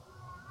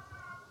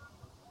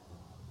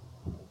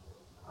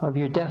 Of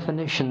your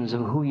definitions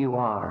of who you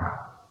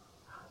are,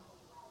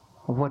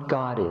 of what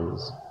God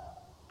is,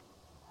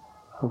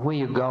 of where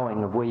you're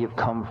going, of where you've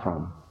come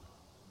from.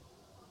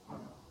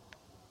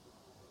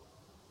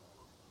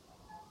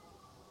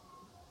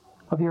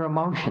 Of your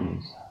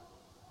emotions,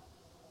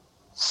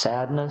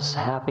 sadness,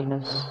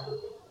 happiness.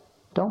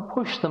 Don't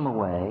push them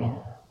away.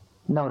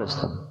 Notice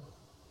them.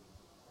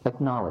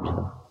 Acknowledge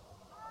them.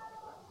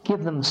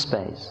 Give them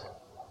space.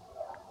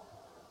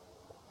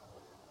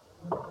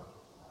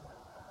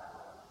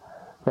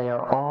 They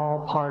are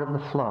all part of the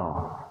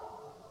flow.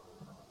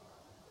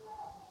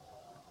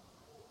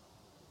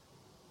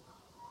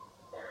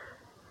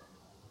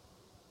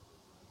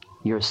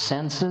 Your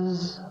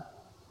senses,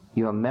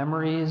 your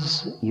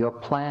memories, your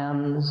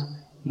plans,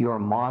 your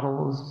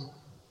models,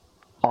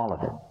 all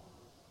of it.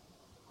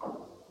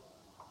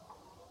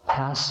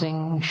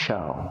 Passing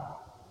show.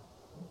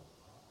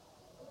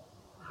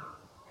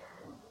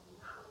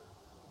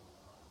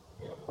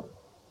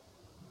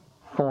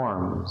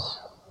 Forms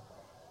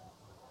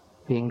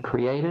being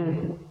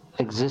created,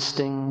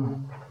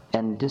 existing,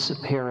 and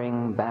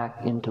disappearing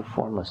back into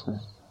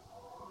formlessness.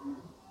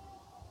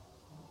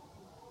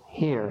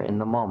 Here in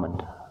the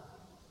moment.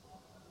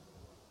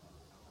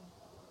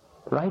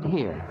 Right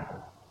here.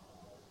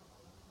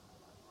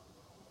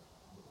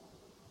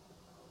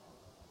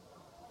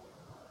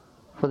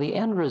 For the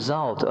end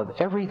result of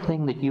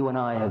everything that you and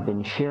I have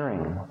been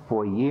sharing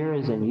for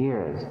years and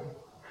years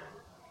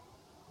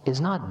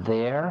is not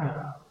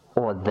there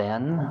or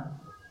then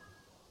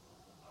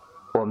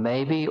or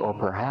maybe or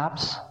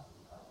perhaps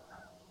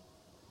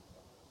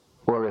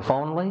or if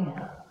only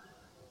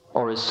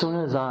or as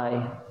soon as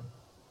I.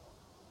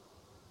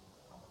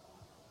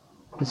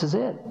 This is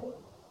it.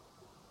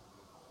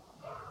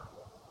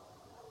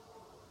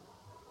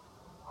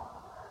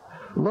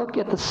 Look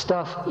at the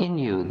stuff in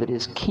you that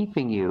is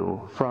keeping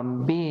you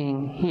from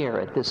being here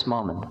at this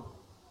moment.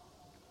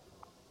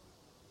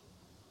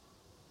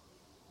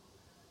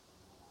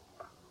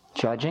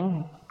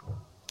 Judging,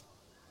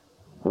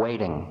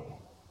 waiting,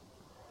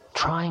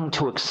 trying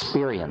to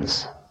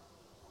experience.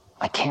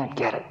 I can't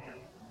get it.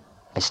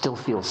 I still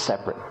feel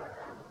separate.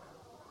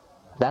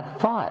 That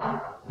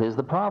thought, there's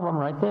the problem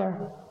right there.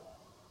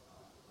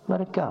 Let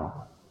it go.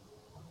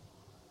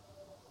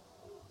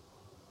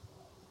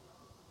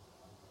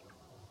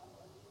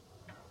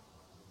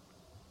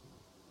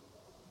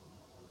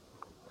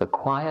 The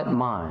quiet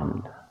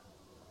mind,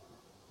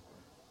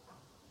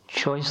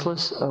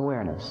 choiceless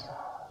awareness,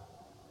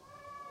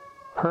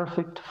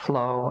 perfect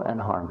flow and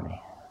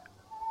harmony.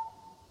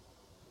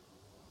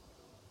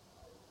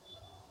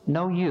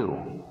 No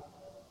you,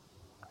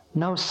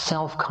 no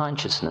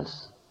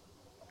self-consciousness,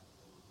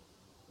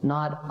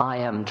 not I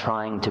am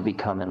trying to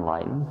become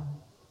enlightened.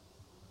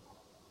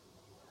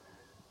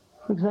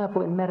 For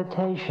example, in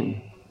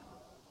meditation,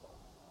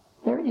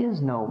 there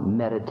is no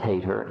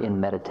meditator in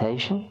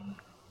meditation.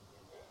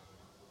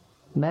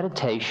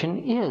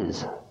 Meditation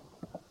is.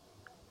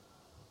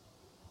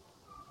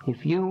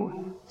 If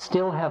you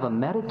still have a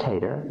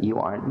meditator, you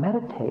aren't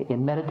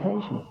in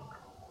meditation.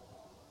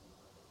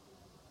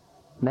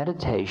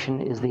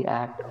 Meditation is the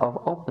act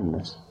of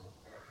openness,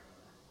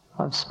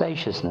 of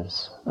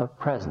spaciousness, of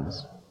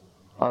presence,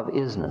 of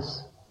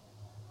isness.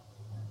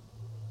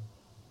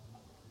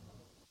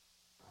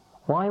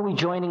 Why are we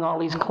joining all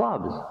these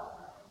clubs?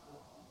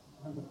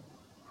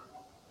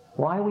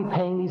 Why are we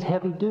paying these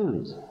heavy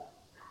dues?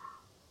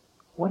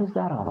 What is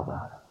that all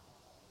about?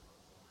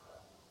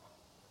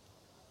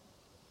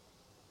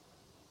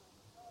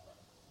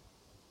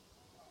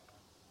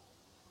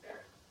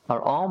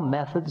 Are all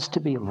methods to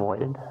be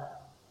avoided?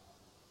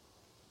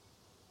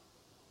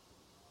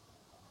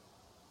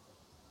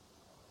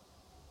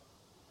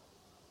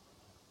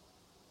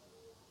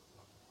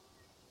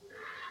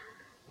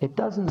 It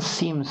doesn't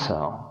seem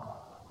so.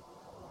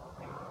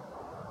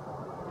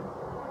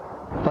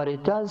 But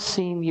it does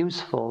seem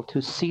useful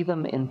to see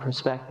them in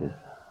perspective.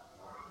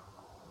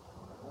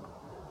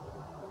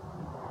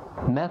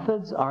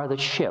 Methods are the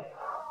ship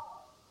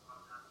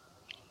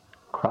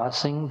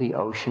crossing the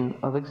ocean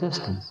of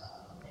existence.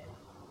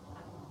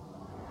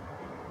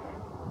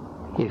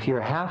 If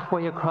you're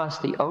halfway across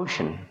the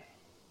ocean,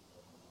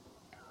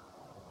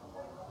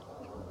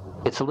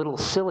 it's a little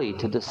silly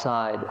to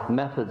decide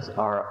methods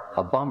are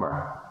a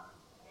bummer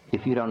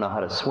if you don't know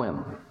how to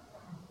swim.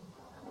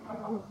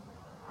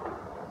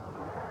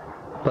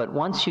 But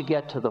once you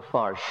get to the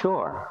far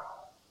shore,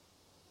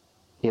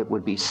 it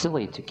would be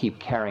silly to keep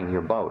carrying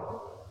your boat.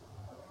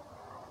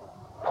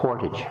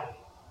 Portage,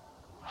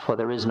 for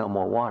there is no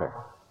more water.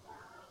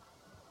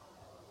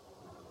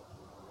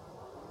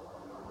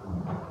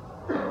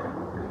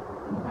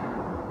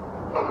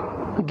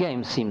 The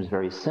game seems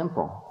very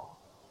simple.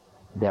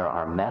 There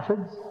are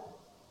methods.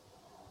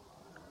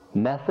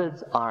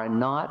 Methods are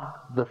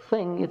not the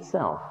thing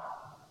itself.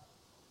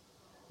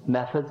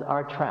 Methods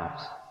are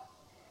traps.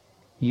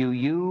 You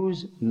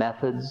use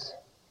methods,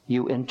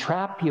 you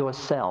entrap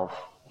yourself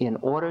in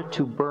order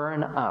to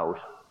burn out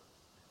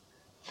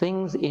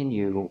things in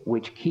you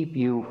which keep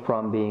you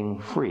from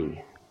being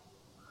free.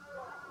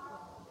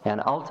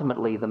 And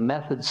ultimately, the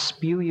methods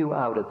spew you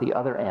out at the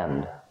other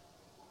end,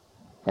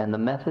 and the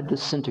method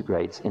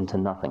disintegrates into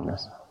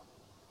nothingness.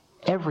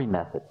 Every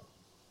method.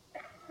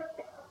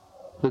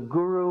 The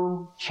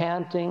guru,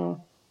 chanting,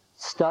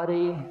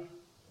 study,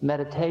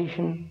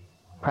 meditation,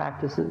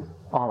 practices,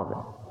 all of it.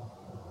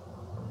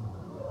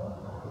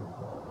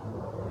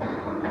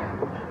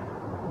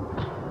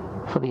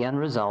 For the end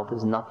result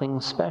is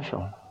nothing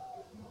special.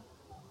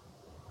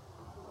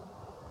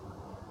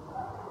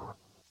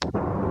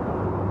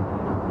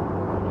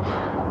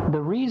 The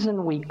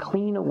reason we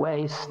clean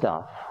away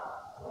stuff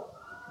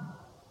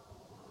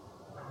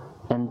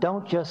and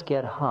don't just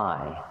get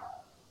high,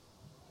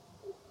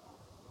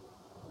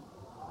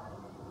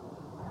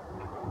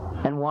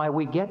 and why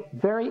we get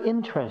very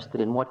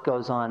interested in what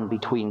goes on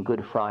between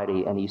Good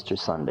Friday and Easter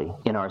Sunday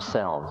in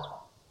ourselves,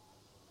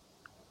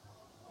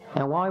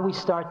 and why we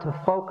start to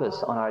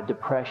focus on our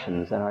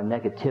depressions and our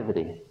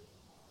negativity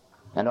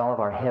and all of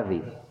our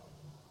heavy,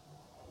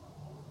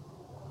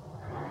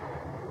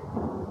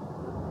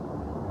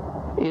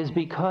 is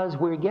because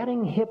we're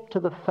getting hip to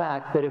the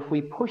fact that if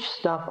we push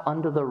stuff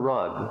under the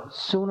rug,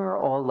 sooner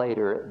or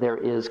later there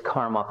is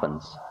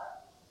karmuppance.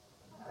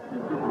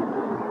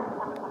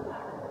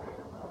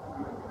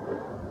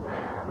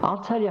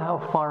 I'll tell you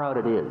how far out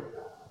it is.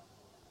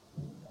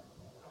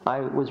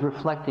 I was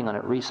reflecting on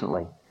it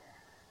recently.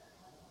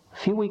 A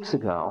few weeks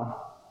ago,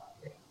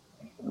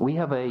 we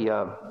have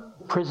a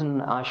prison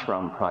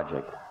ashram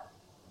project.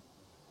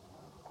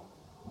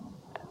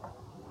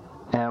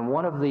 And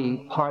one of the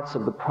parts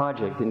of the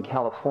project in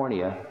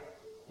California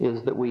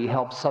is that we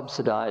help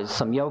subsidize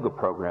some yoga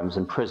programs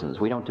in prisons.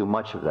 We don't do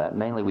much of that.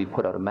 Mainly we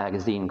put out a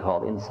magazine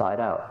called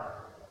Inside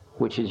Out,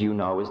 which, as you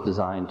know, is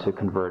designed to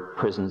convert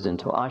prisons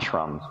into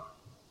ashrams.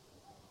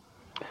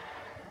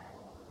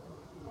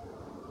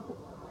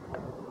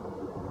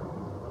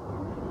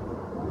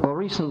 Well,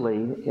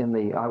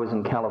 recently, I was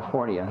in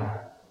California,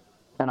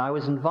 and I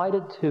was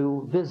invited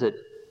to visit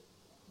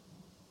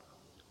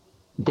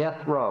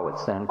death row at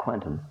San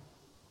Quentin.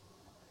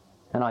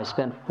 And I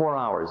spent 4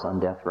 hours on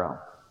death row.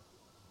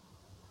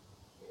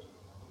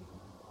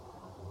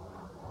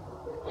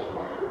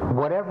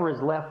 Whatever is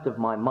left of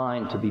my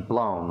mind to be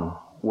blown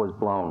was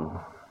blown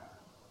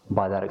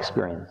by that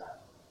experience.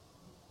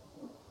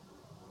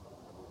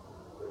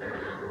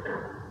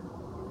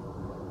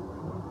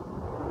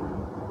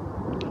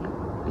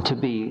 To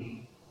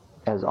be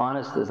as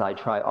honest as I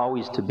try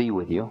always to be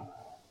with you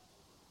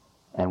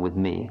and with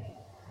me,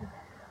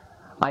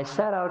 I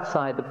sat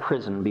outside the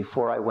prison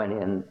before I went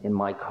in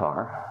my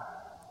car,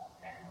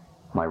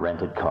 my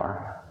rented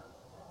car,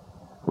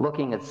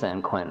 looking at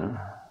San Quentin.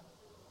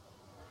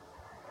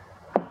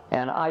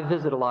 And I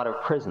visit a lot of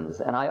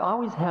prisons, and I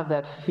always have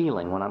that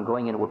feeling when I'm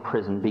going into a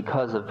prison,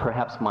 because of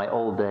perhaps my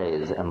old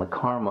days and the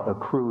karma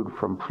accrued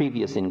from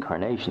previous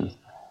incarnations,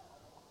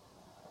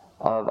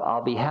 of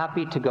I'll be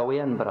happy to go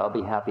in, but I'll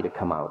be happy to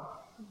come out.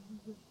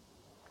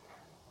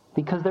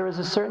 Because there is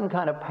a certain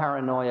kind of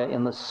paranoia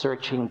in the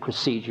searching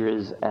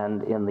procedures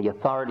and in the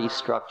authority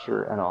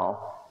structure and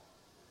all,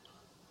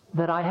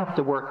 that I have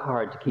to work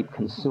hard to keep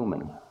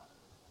consuming.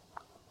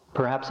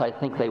 Perhaps I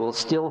think they will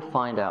still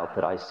find out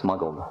that I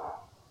smuggled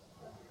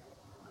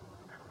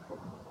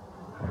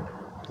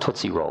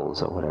Tootsie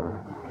Rolls or whatever.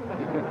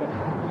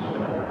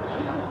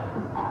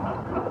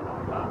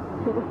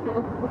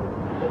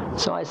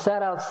 So I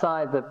sat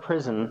outside the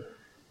prison,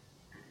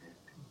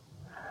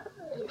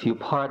 if you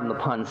pardon the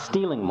pun,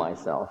 steeling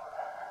myself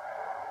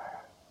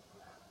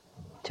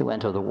to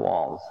enter the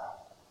walls.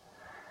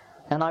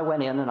 And I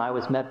went in, and I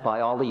was met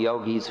by all the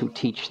yogis who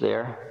teach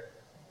there,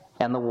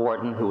 and the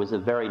warden, who was a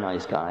very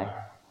nice guy.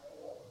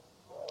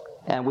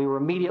 And we were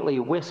immediately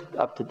whisked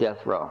up to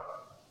death row.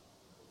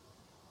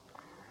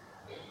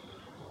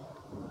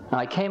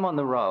 I came on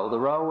the row. The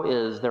row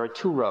there are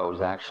 2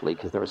 rows actually,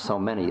 because there are so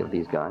many of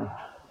these guys.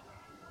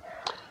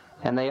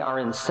 And they are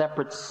in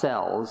separate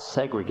cells,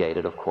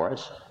 segregated of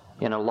course,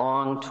 in 2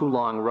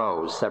 long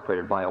rows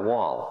separated by a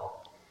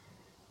wall.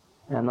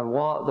 And the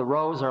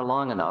rows are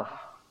long enough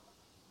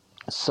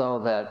so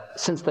that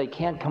since they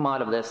can't come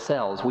out of their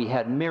cells, we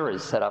had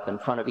mirrors set up in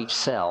front of each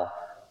cell,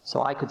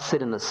 so I could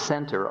sit in the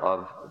center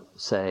of,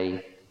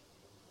 say,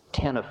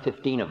 10 or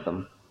 15 of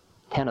them,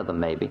 10 of them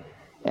maybe,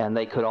 and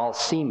they could all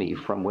see me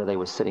from where they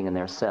were sitting in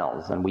their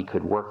cells, and we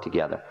could work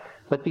together.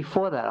 But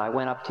before that, I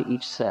went up to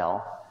each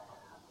cell,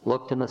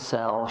 looked in the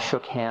cell,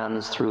 shook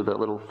hands through the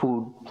little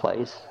food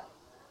place.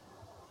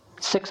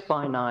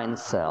 6x9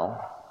 cell,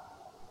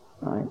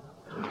 right?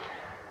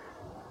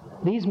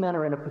 These men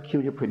are in a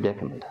peculiar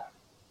predicament.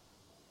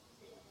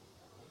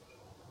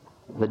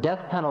 The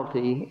death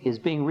penalty is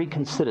being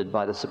reconsidered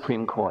by the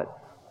Supreme Court.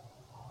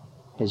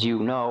 As you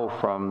know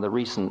from the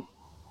recent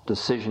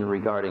decision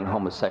regarding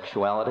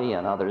homosexuality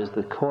and others,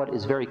 the court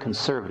is very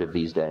conservative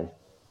these days.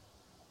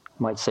 You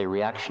might say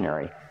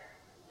reactionary.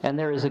 And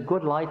there is a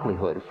good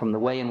likelihood, from the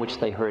way in which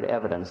they heard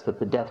evidence, that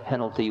the death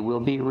penalty will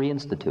be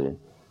reinstituted.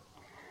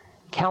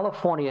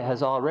 California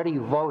has already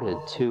voted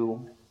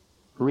to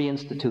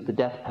reinstitute the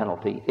death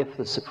penalty if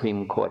the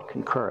Supreme Court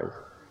concurs.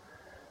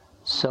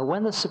 So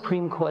when the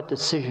Supreme Court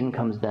decision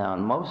comes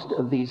down, most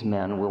of these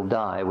men will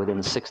die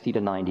within 60 to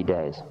 90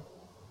 days.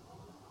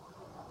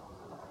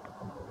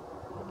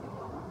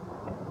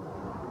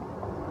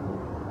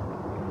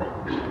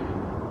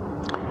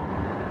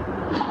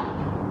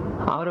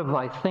 Out of,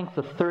 I think,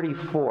 the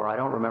 34, I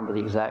don't remember the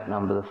exact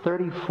number, the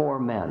 34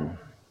 men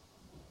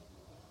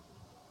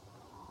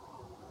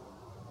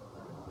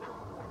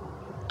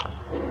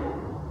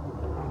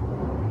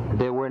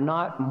there were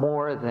not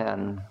more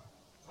than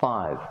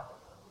 5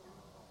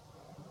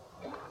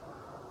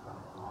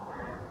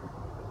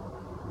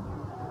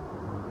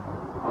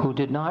 who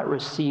did not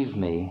receive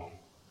me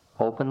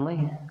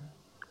openly,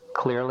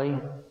 clearly,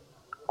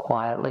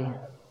 quietly,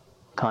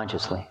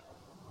 consciously.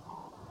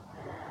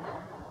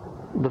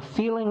 The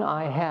feeling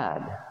I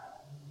had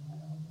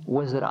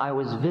was that I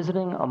was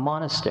visiting a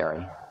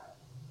monastery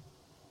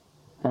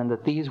and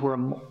that these were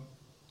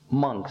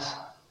monks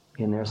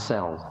in their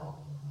cells.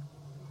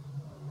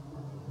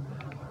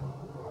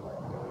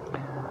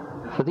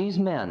 For these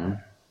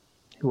men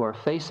who are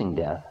facing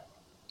death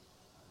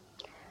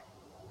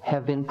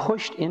have been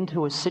pushed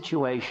into a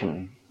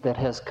situation that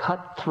has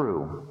cut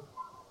through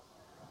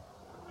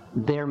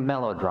their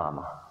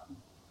melodrama,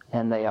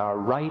 and they are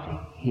right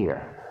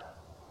here.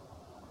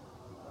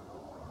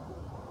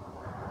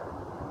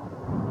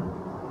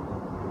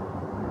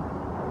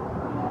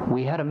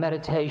 We had a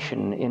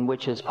meditation in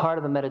which, as part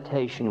of the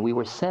meditation, we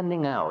were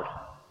sending out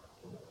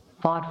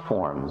thought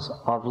forms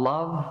of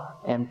love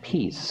and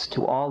peace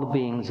to all the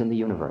beings in the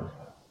universe,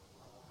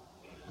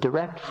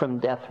 direct from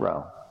death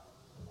row.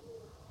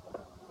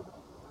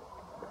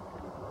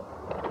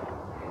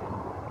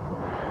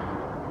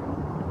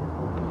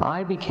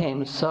 I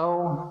became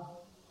so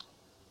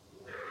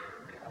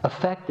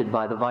affected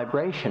by the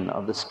vibration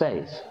of the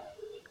space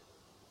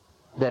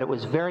that it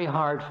was very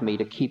hard for me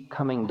to keep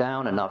coming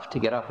down enough to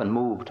get up and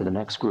move to the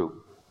next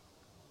group.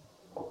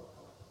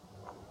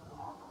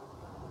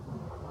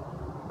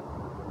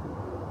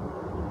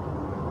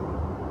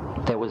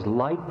 There was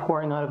light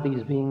pouring out of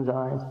these beings'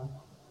 eyes.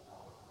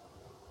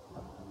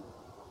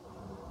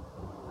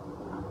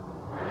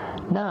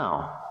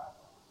 Now,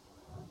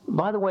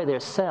 by the way, their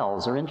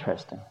cells are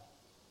interesting.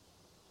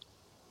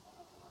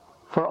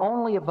 For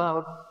only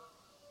about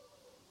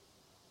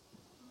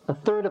a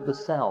third of the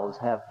cells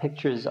have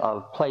pictures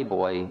of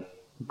Playboy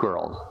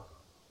girls.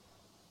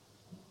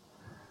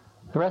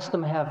 The rest of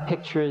them have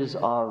pictures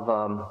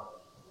of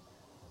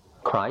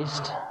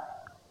Christ,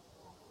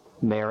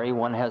 Mary.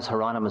 One has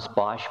Hieronymus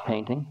Bosch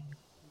painting.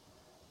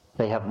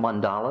 They have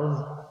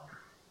mandalas.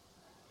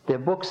 Their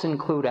books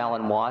include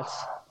Alan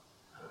Watts,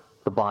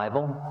 the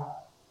Bible,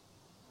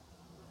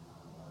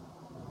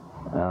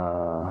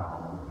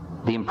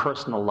 The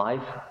Impersonal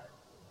Life,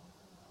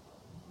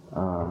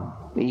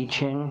 I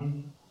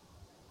Ching,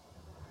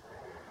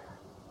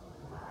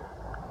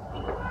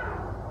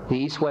 the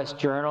East-West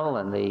Journal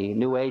and the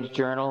New Age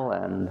Journal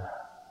and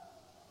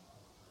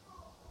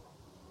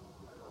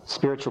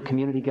Spiritual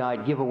Community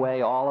Guide give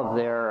away all of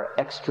their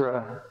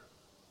extra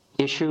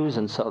issues,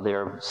 and so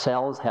their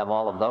cells have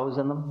all of those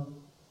in them.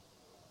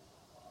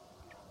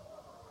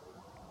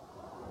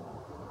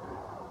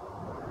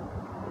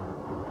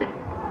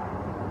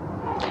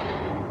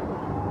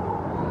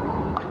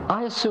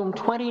 I assume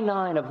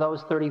 29 of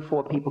those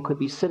 34 people could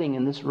be sitting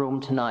in this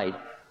room tonight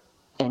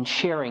and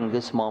sharing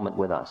this moment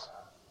with us.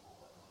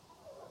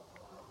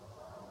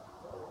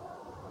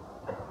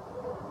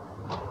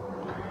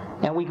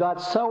 And we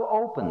got so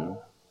open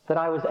that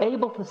I was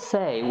able to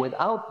say,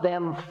 without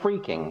them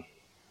freaking,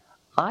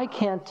 I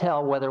can't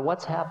tell whether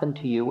what's happened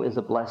to you is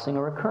a blessing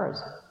or a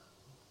curse.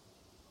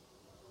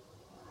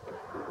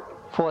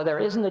 For there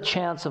isn't a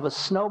chance of a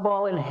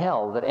snowball in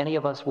hell that any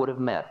of us would have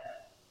met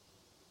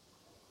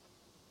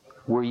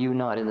were you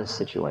not in this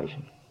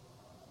situation.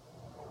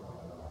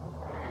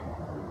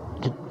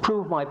 To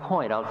prove my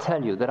point, I'll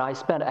tell you that I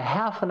spent a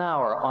half an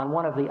hour on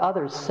one of the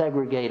other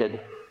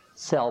segregated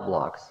cell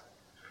blocks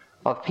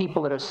of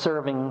people that are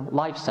serving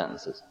life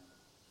sentences.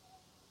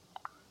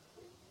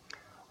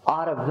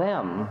 out of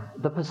them,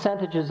 the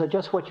percentages are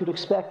just what you'd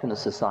expect in a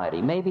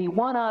society. Maybe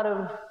 1 out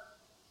of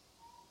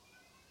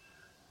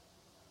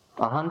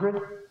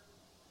 100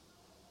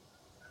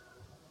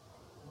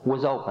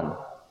 was open.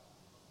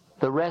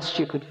 The rest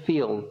you could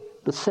feel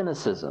the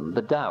cynicism,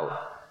 the doubt,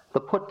 the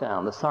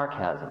put-down, the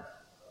sarcasm.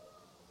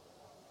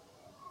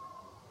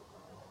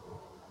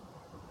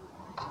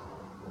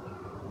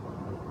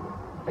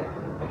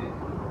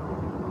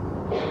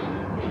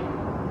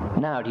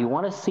 Now, do you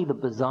want to see the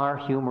bizarre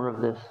humor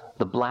of this?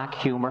 The black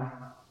humor?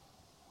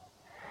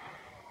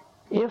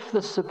 If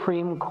the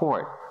Supreme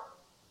Court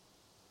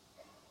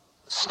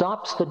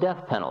stops the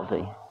death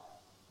penalty,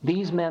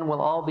 these men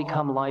will all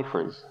become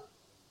lifers,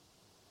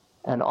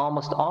 and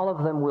almost all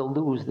of them will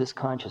lose this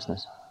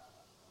consciousness.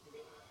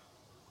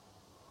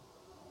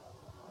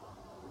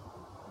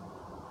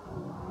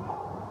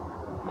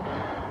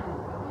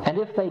 And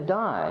if they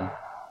die,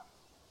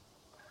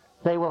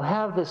 they will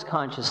have this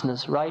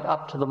consciousness right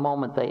up to the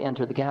moment they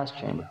enter the gas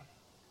chamber.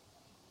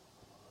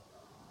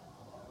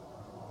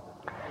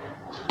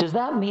 Does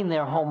that mean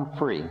they're home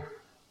free?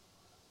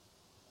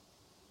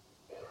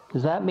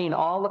 Does that mean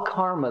all the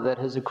karma that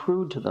has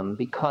accrued to them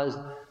because,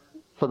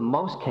 for the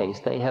most case,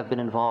 they have been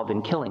involved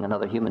in killing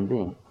another human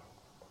being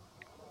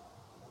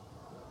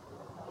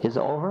is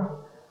over?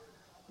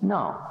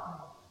 No.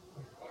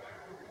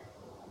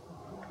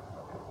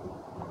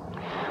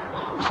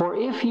 For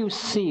if you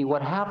see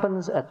what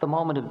happens at the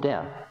moment of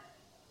death,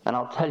 and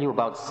I'll tell you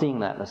about seeing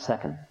that in a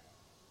second,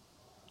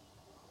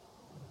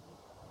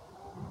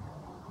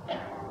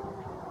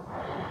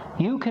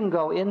 you can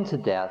go into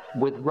death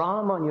with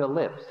Ram on your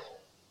lips,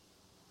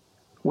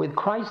 with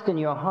Christ in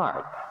your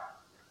heart,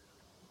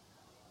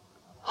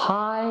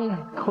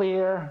 high,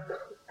 clear,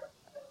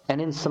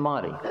 and in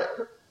samadhi.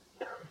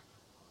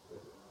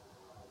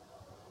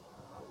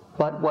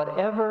 But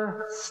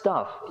whatever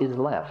stuff is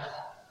left,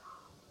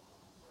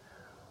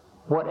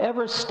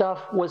 whatever stuff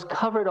was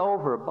covered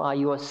over by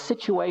your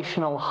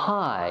situational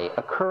high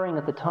occurring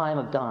at the time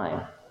of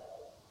dying,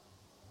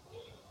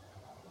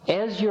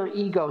 as your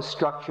ego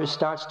structure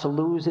starts to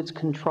lose its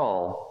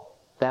control,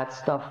 that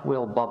stuff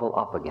will bubble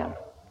up again.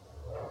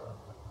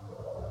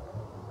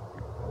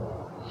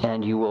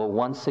 And you will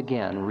once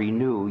again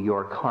renew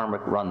your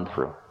karmic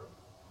run-through.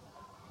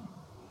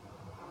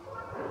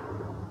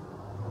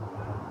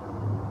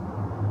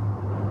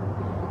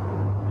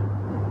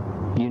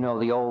 You know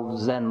the old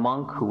Zen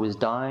monk who was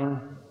dying,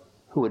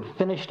 who had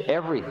finished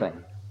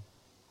everything.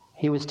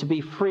 He was to be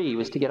free, he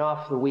was to get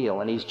off the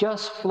wheel, and he's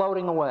just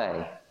floating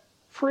away,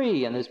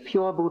 free in his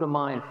pure Buddha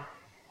mind.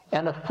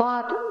 And a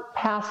thought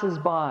passes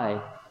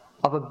by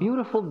of a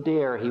beautiful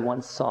deer he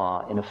once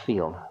saw in a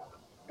field.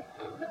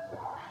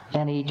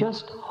 And he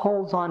just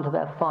holds on to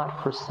that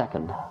thought for a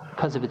second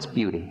because of its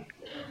beauty.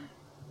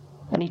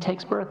 And he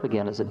takes birth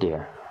again as a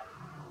deer.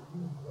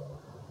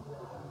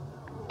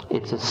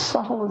 It's as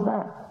subtle as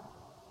that.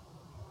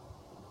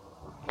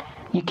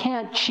 You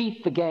can't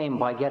cheat the game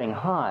by getting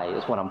high,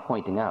 is what I'm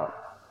pointing out.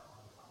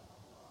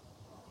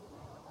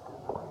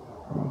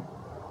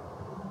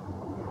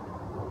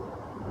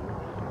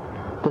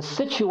 The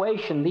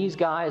situation these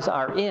guys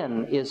are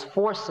in is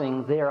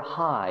forcing their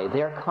high,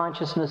 their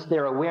consciousness,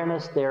 their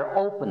awareness, their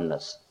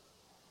openness.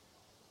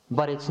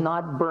 But it's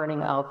not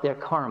burning out their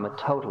karma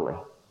totally.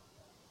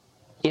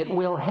 It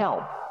will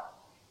help.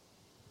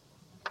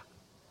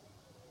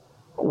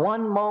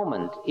 One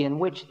moment in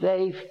which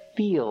they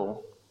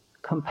feel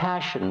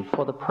compassion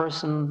for the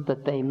person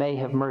that they may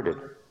have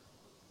murdered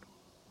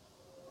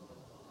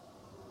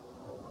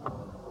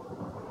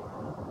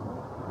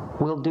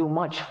will do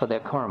much for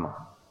their karma.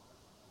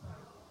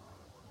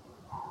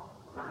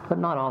 But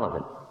not all of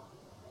it.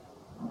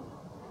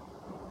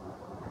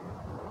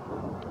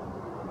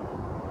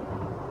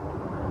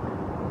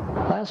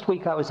 Last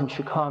week I was in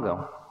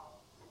Chicago,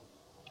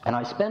 and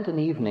I spent an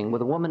evening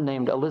with a woman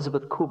named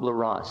Elizabeth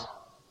Kubler-Ross.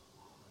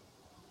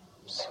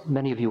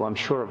 Many of you, I'm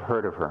sure, have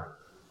heard of her.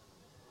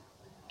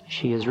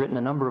 She has written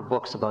a number of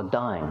books about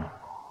dying.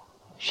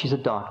 She's a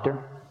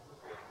doctor,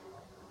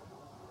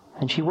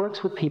 and she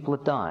works with people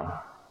that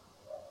die.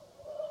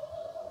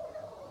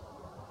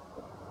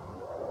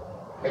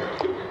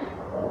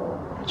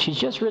 She's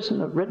just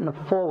written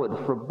a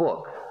foreword for a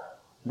book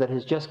that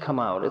has just come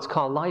out. It's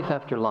called Life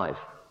After Life.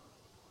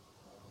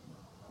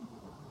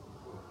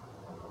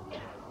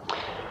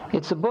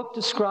 It's a book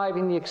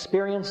describing the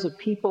experience of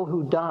people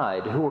who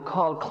died, who were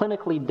called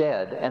clinically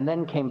dead, and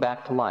then came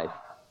back to life,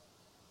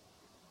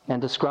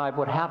 and describe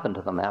what happened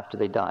to them after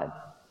they died.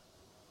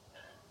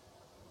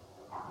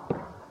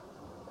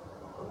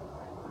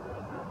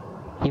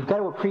 You've got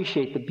to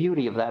appreciate the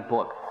beauty of that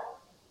book.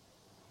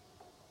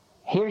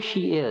 Here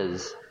she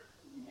is,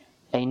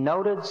 a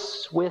noted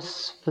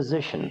Swiss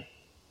physician,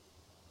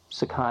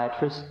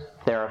 psychiatrist,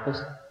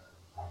 therapist,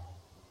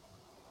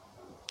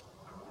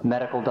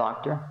 medical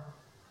doctor,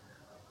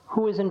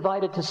 who is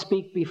invited to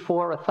speak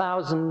before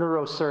 1,000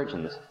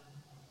 neurosurgeons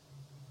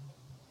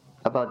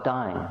about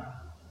dying.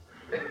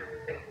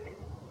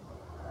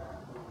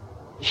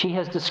 She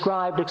has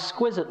described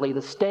exquisitely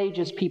the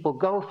stages people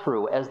go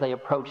through as they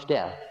approach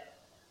death.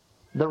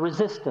 the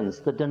resistance,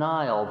 the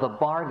denial, the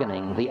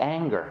bargaining, the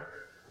anger,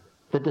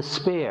 the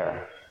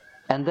despair,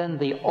 and then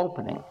the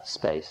opening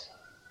space.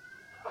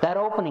 That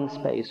opening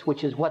space,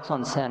 which is what's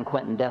on San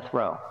Quentin death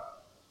row.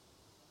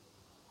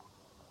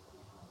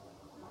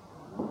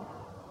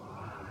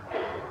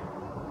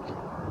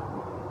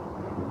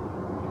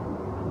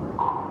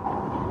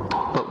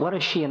 But what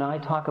does she and I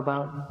talk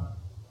about?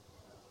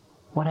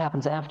 What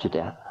happens after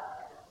death?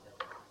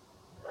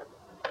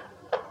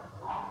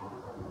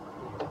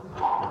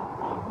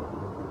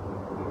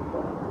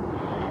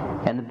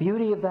 And the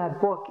beauty of that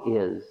book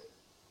is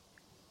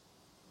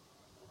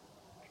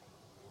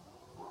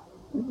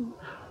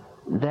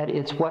that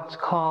it's what's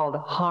called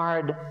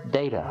hard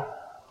data.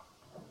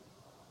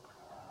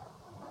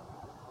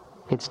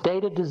 It's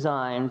data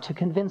designed to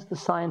convince the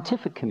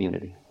scientific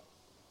community.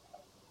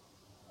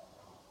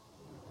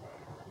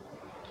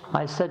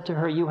 I said to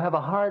her, you have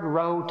a hard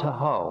row to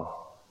hoe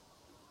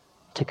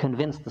to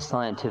convince the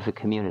scientific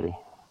community.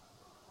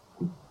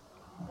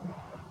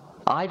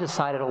 I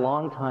decided a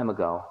long time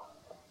ago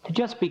to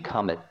just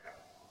become it.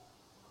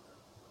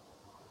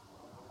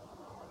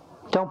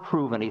 Don't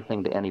prove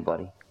anything to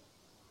anybody.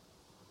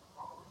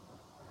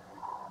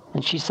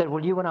 And she said,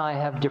 well, you and I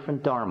have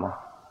different dharma.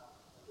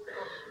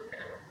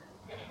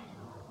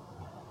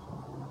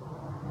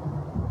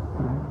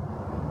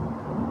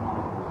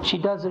 She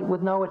does it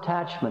with no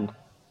attachment,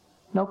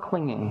 no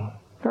clinging,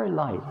 very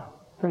light,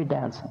 very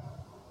dancing.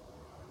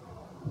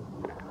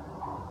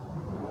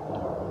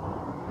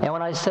 And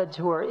when I said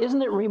to her,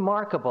 isn't it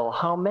remarkable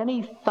how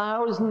many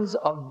thousands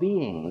of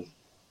beings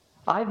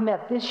I've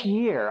met this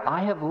year?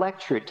 I have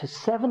lectured to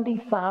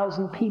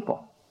 70,000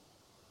 people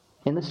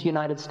in this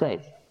United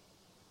States.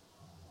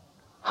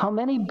 How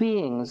many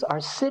beings are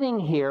sitting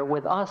here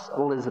with us,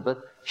 Elizabeth,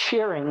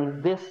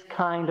 sharing this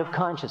kind of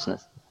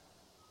consciousness?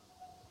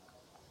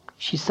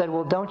 She said,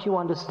 well, don't you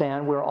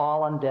understand we're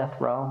all on death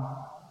row?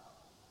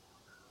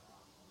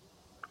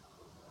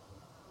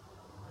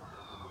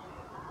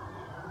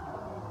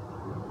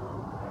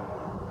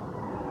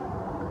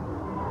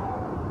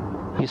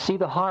 You see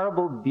the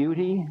horrible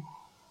beauty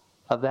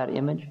of that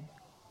image?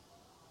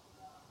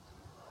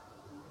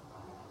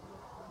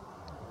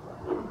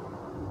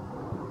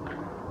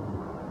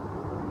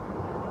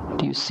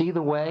 Do you see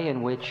the way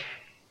in which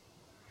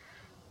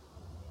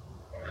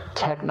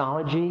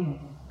technology,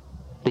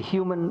 the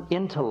human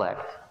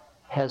intellect,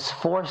 has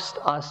forced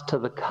us to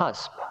the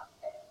cusp,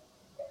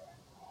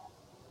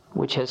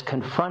 which has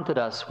confronted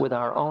us with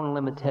our own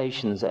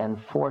limitations and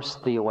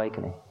forced the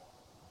awakening?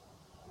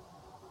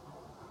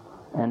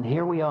 And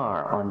here we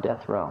are on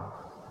death row.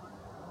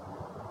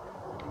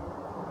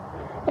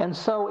 And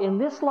so in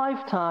this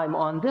lifetime,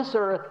 on this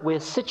earth, we're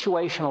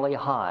situationally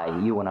high,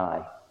 you and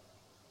I.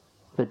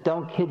 But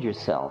don't kid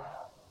yourself.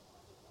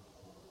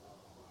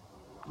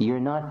 You're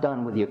not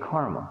done with your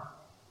karma.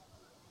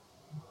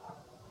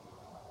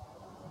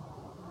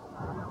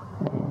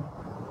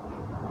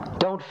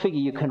 Don't figure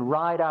you can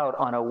ride out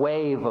on a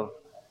wave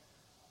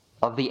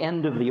of the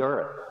end of the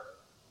earth.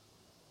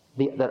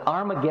 That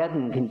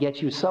Armageddon can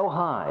get you so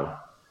high,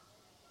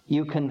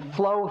 you can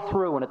flow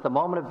through and at the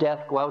moment of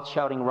death go out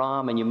shouting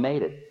Ram and you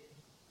made it.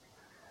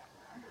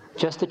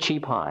 Just a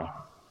cheap high.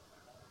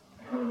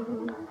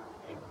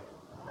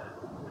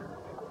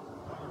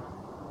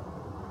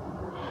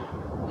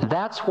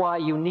 That's why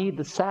you need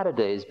the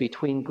Saturdays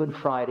between Good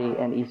Friday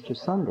and Easter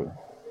Sunday.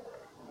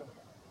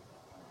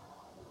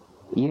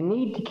 You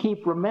need to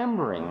keep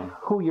remembering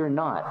who you're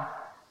not.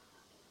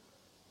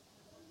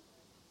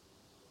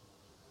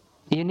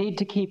 You need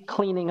to keep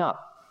cleaning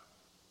up.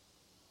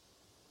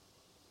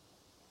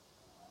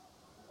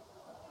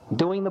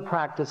 Doing the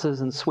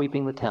practices and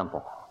sweeping the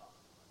temple.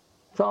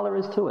 That's all there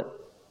is to it.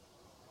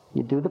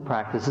 You do the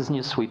practices and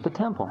you sweep the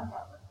temple.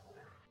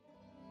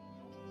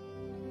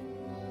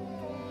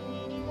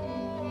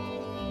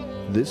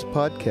 This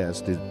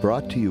podcast is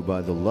brought to you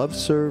by the Love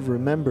Serve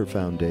Remember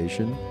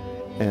Foundation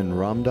and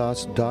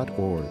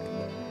Ramdas.org.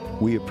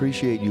 We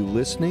appreciate you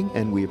listening,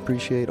 and we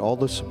appreciate all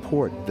the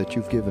support that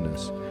you've given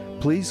us.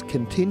 Please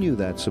continue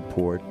that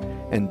support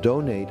and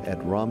donate at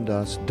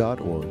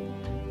Ramdas.org.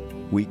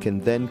 We can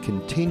then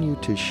continue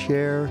to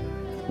share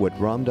what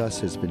Ramdas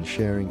has been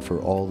sharing for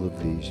all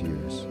of these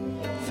years.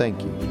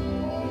 Thank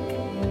you.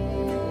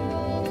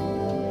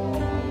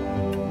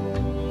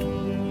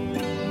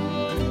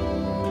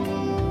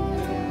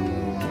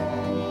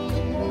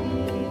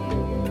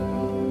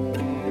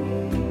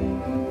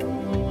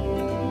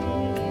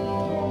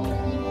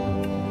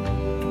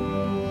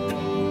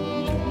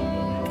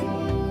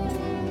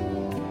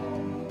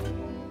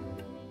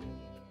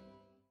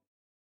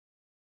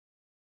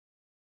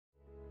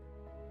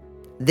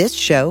 This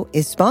show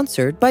is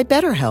sponsored by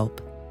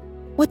BetterHelp.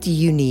 What do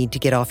you need to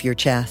get off your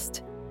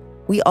chest?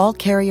 We all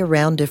carry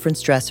around different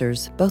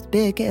stressors, both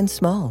big and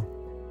small.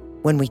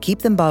 When we keep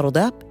them bottled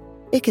up,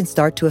 it can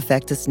start to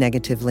affect us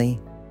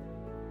negatively.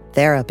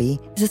 Therapy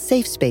is a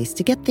safe space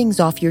to get things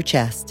off your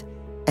chest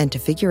and to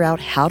figure out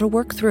how to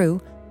work through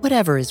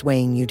whatever is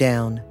weighing you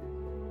down.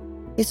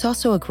 It's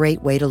also a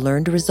great way to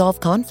learn to resolve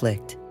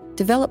conflict,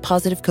 develop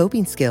positive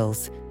coping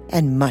skills,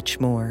 and much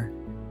more.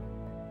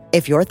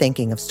 If you're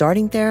thinking of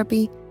starting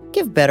therapy,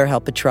 give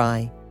BetterHelp a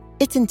try.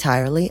 It's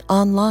entirely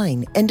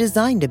online and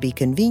designed to be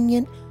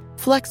convenient,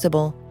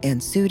 flexible,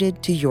 and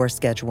suited to your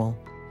schedule.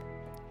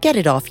 Get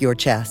it off your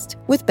chest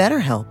with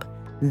BetterHelp.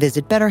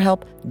 Visit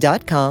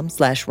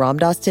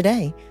BetterHelp.com/Ramdas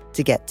today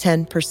to get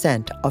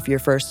 10% off your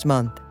first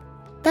month.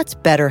 That's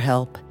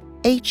BetterHelp,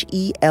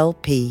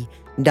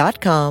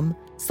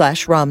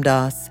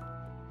 HELP.com/Ramdas.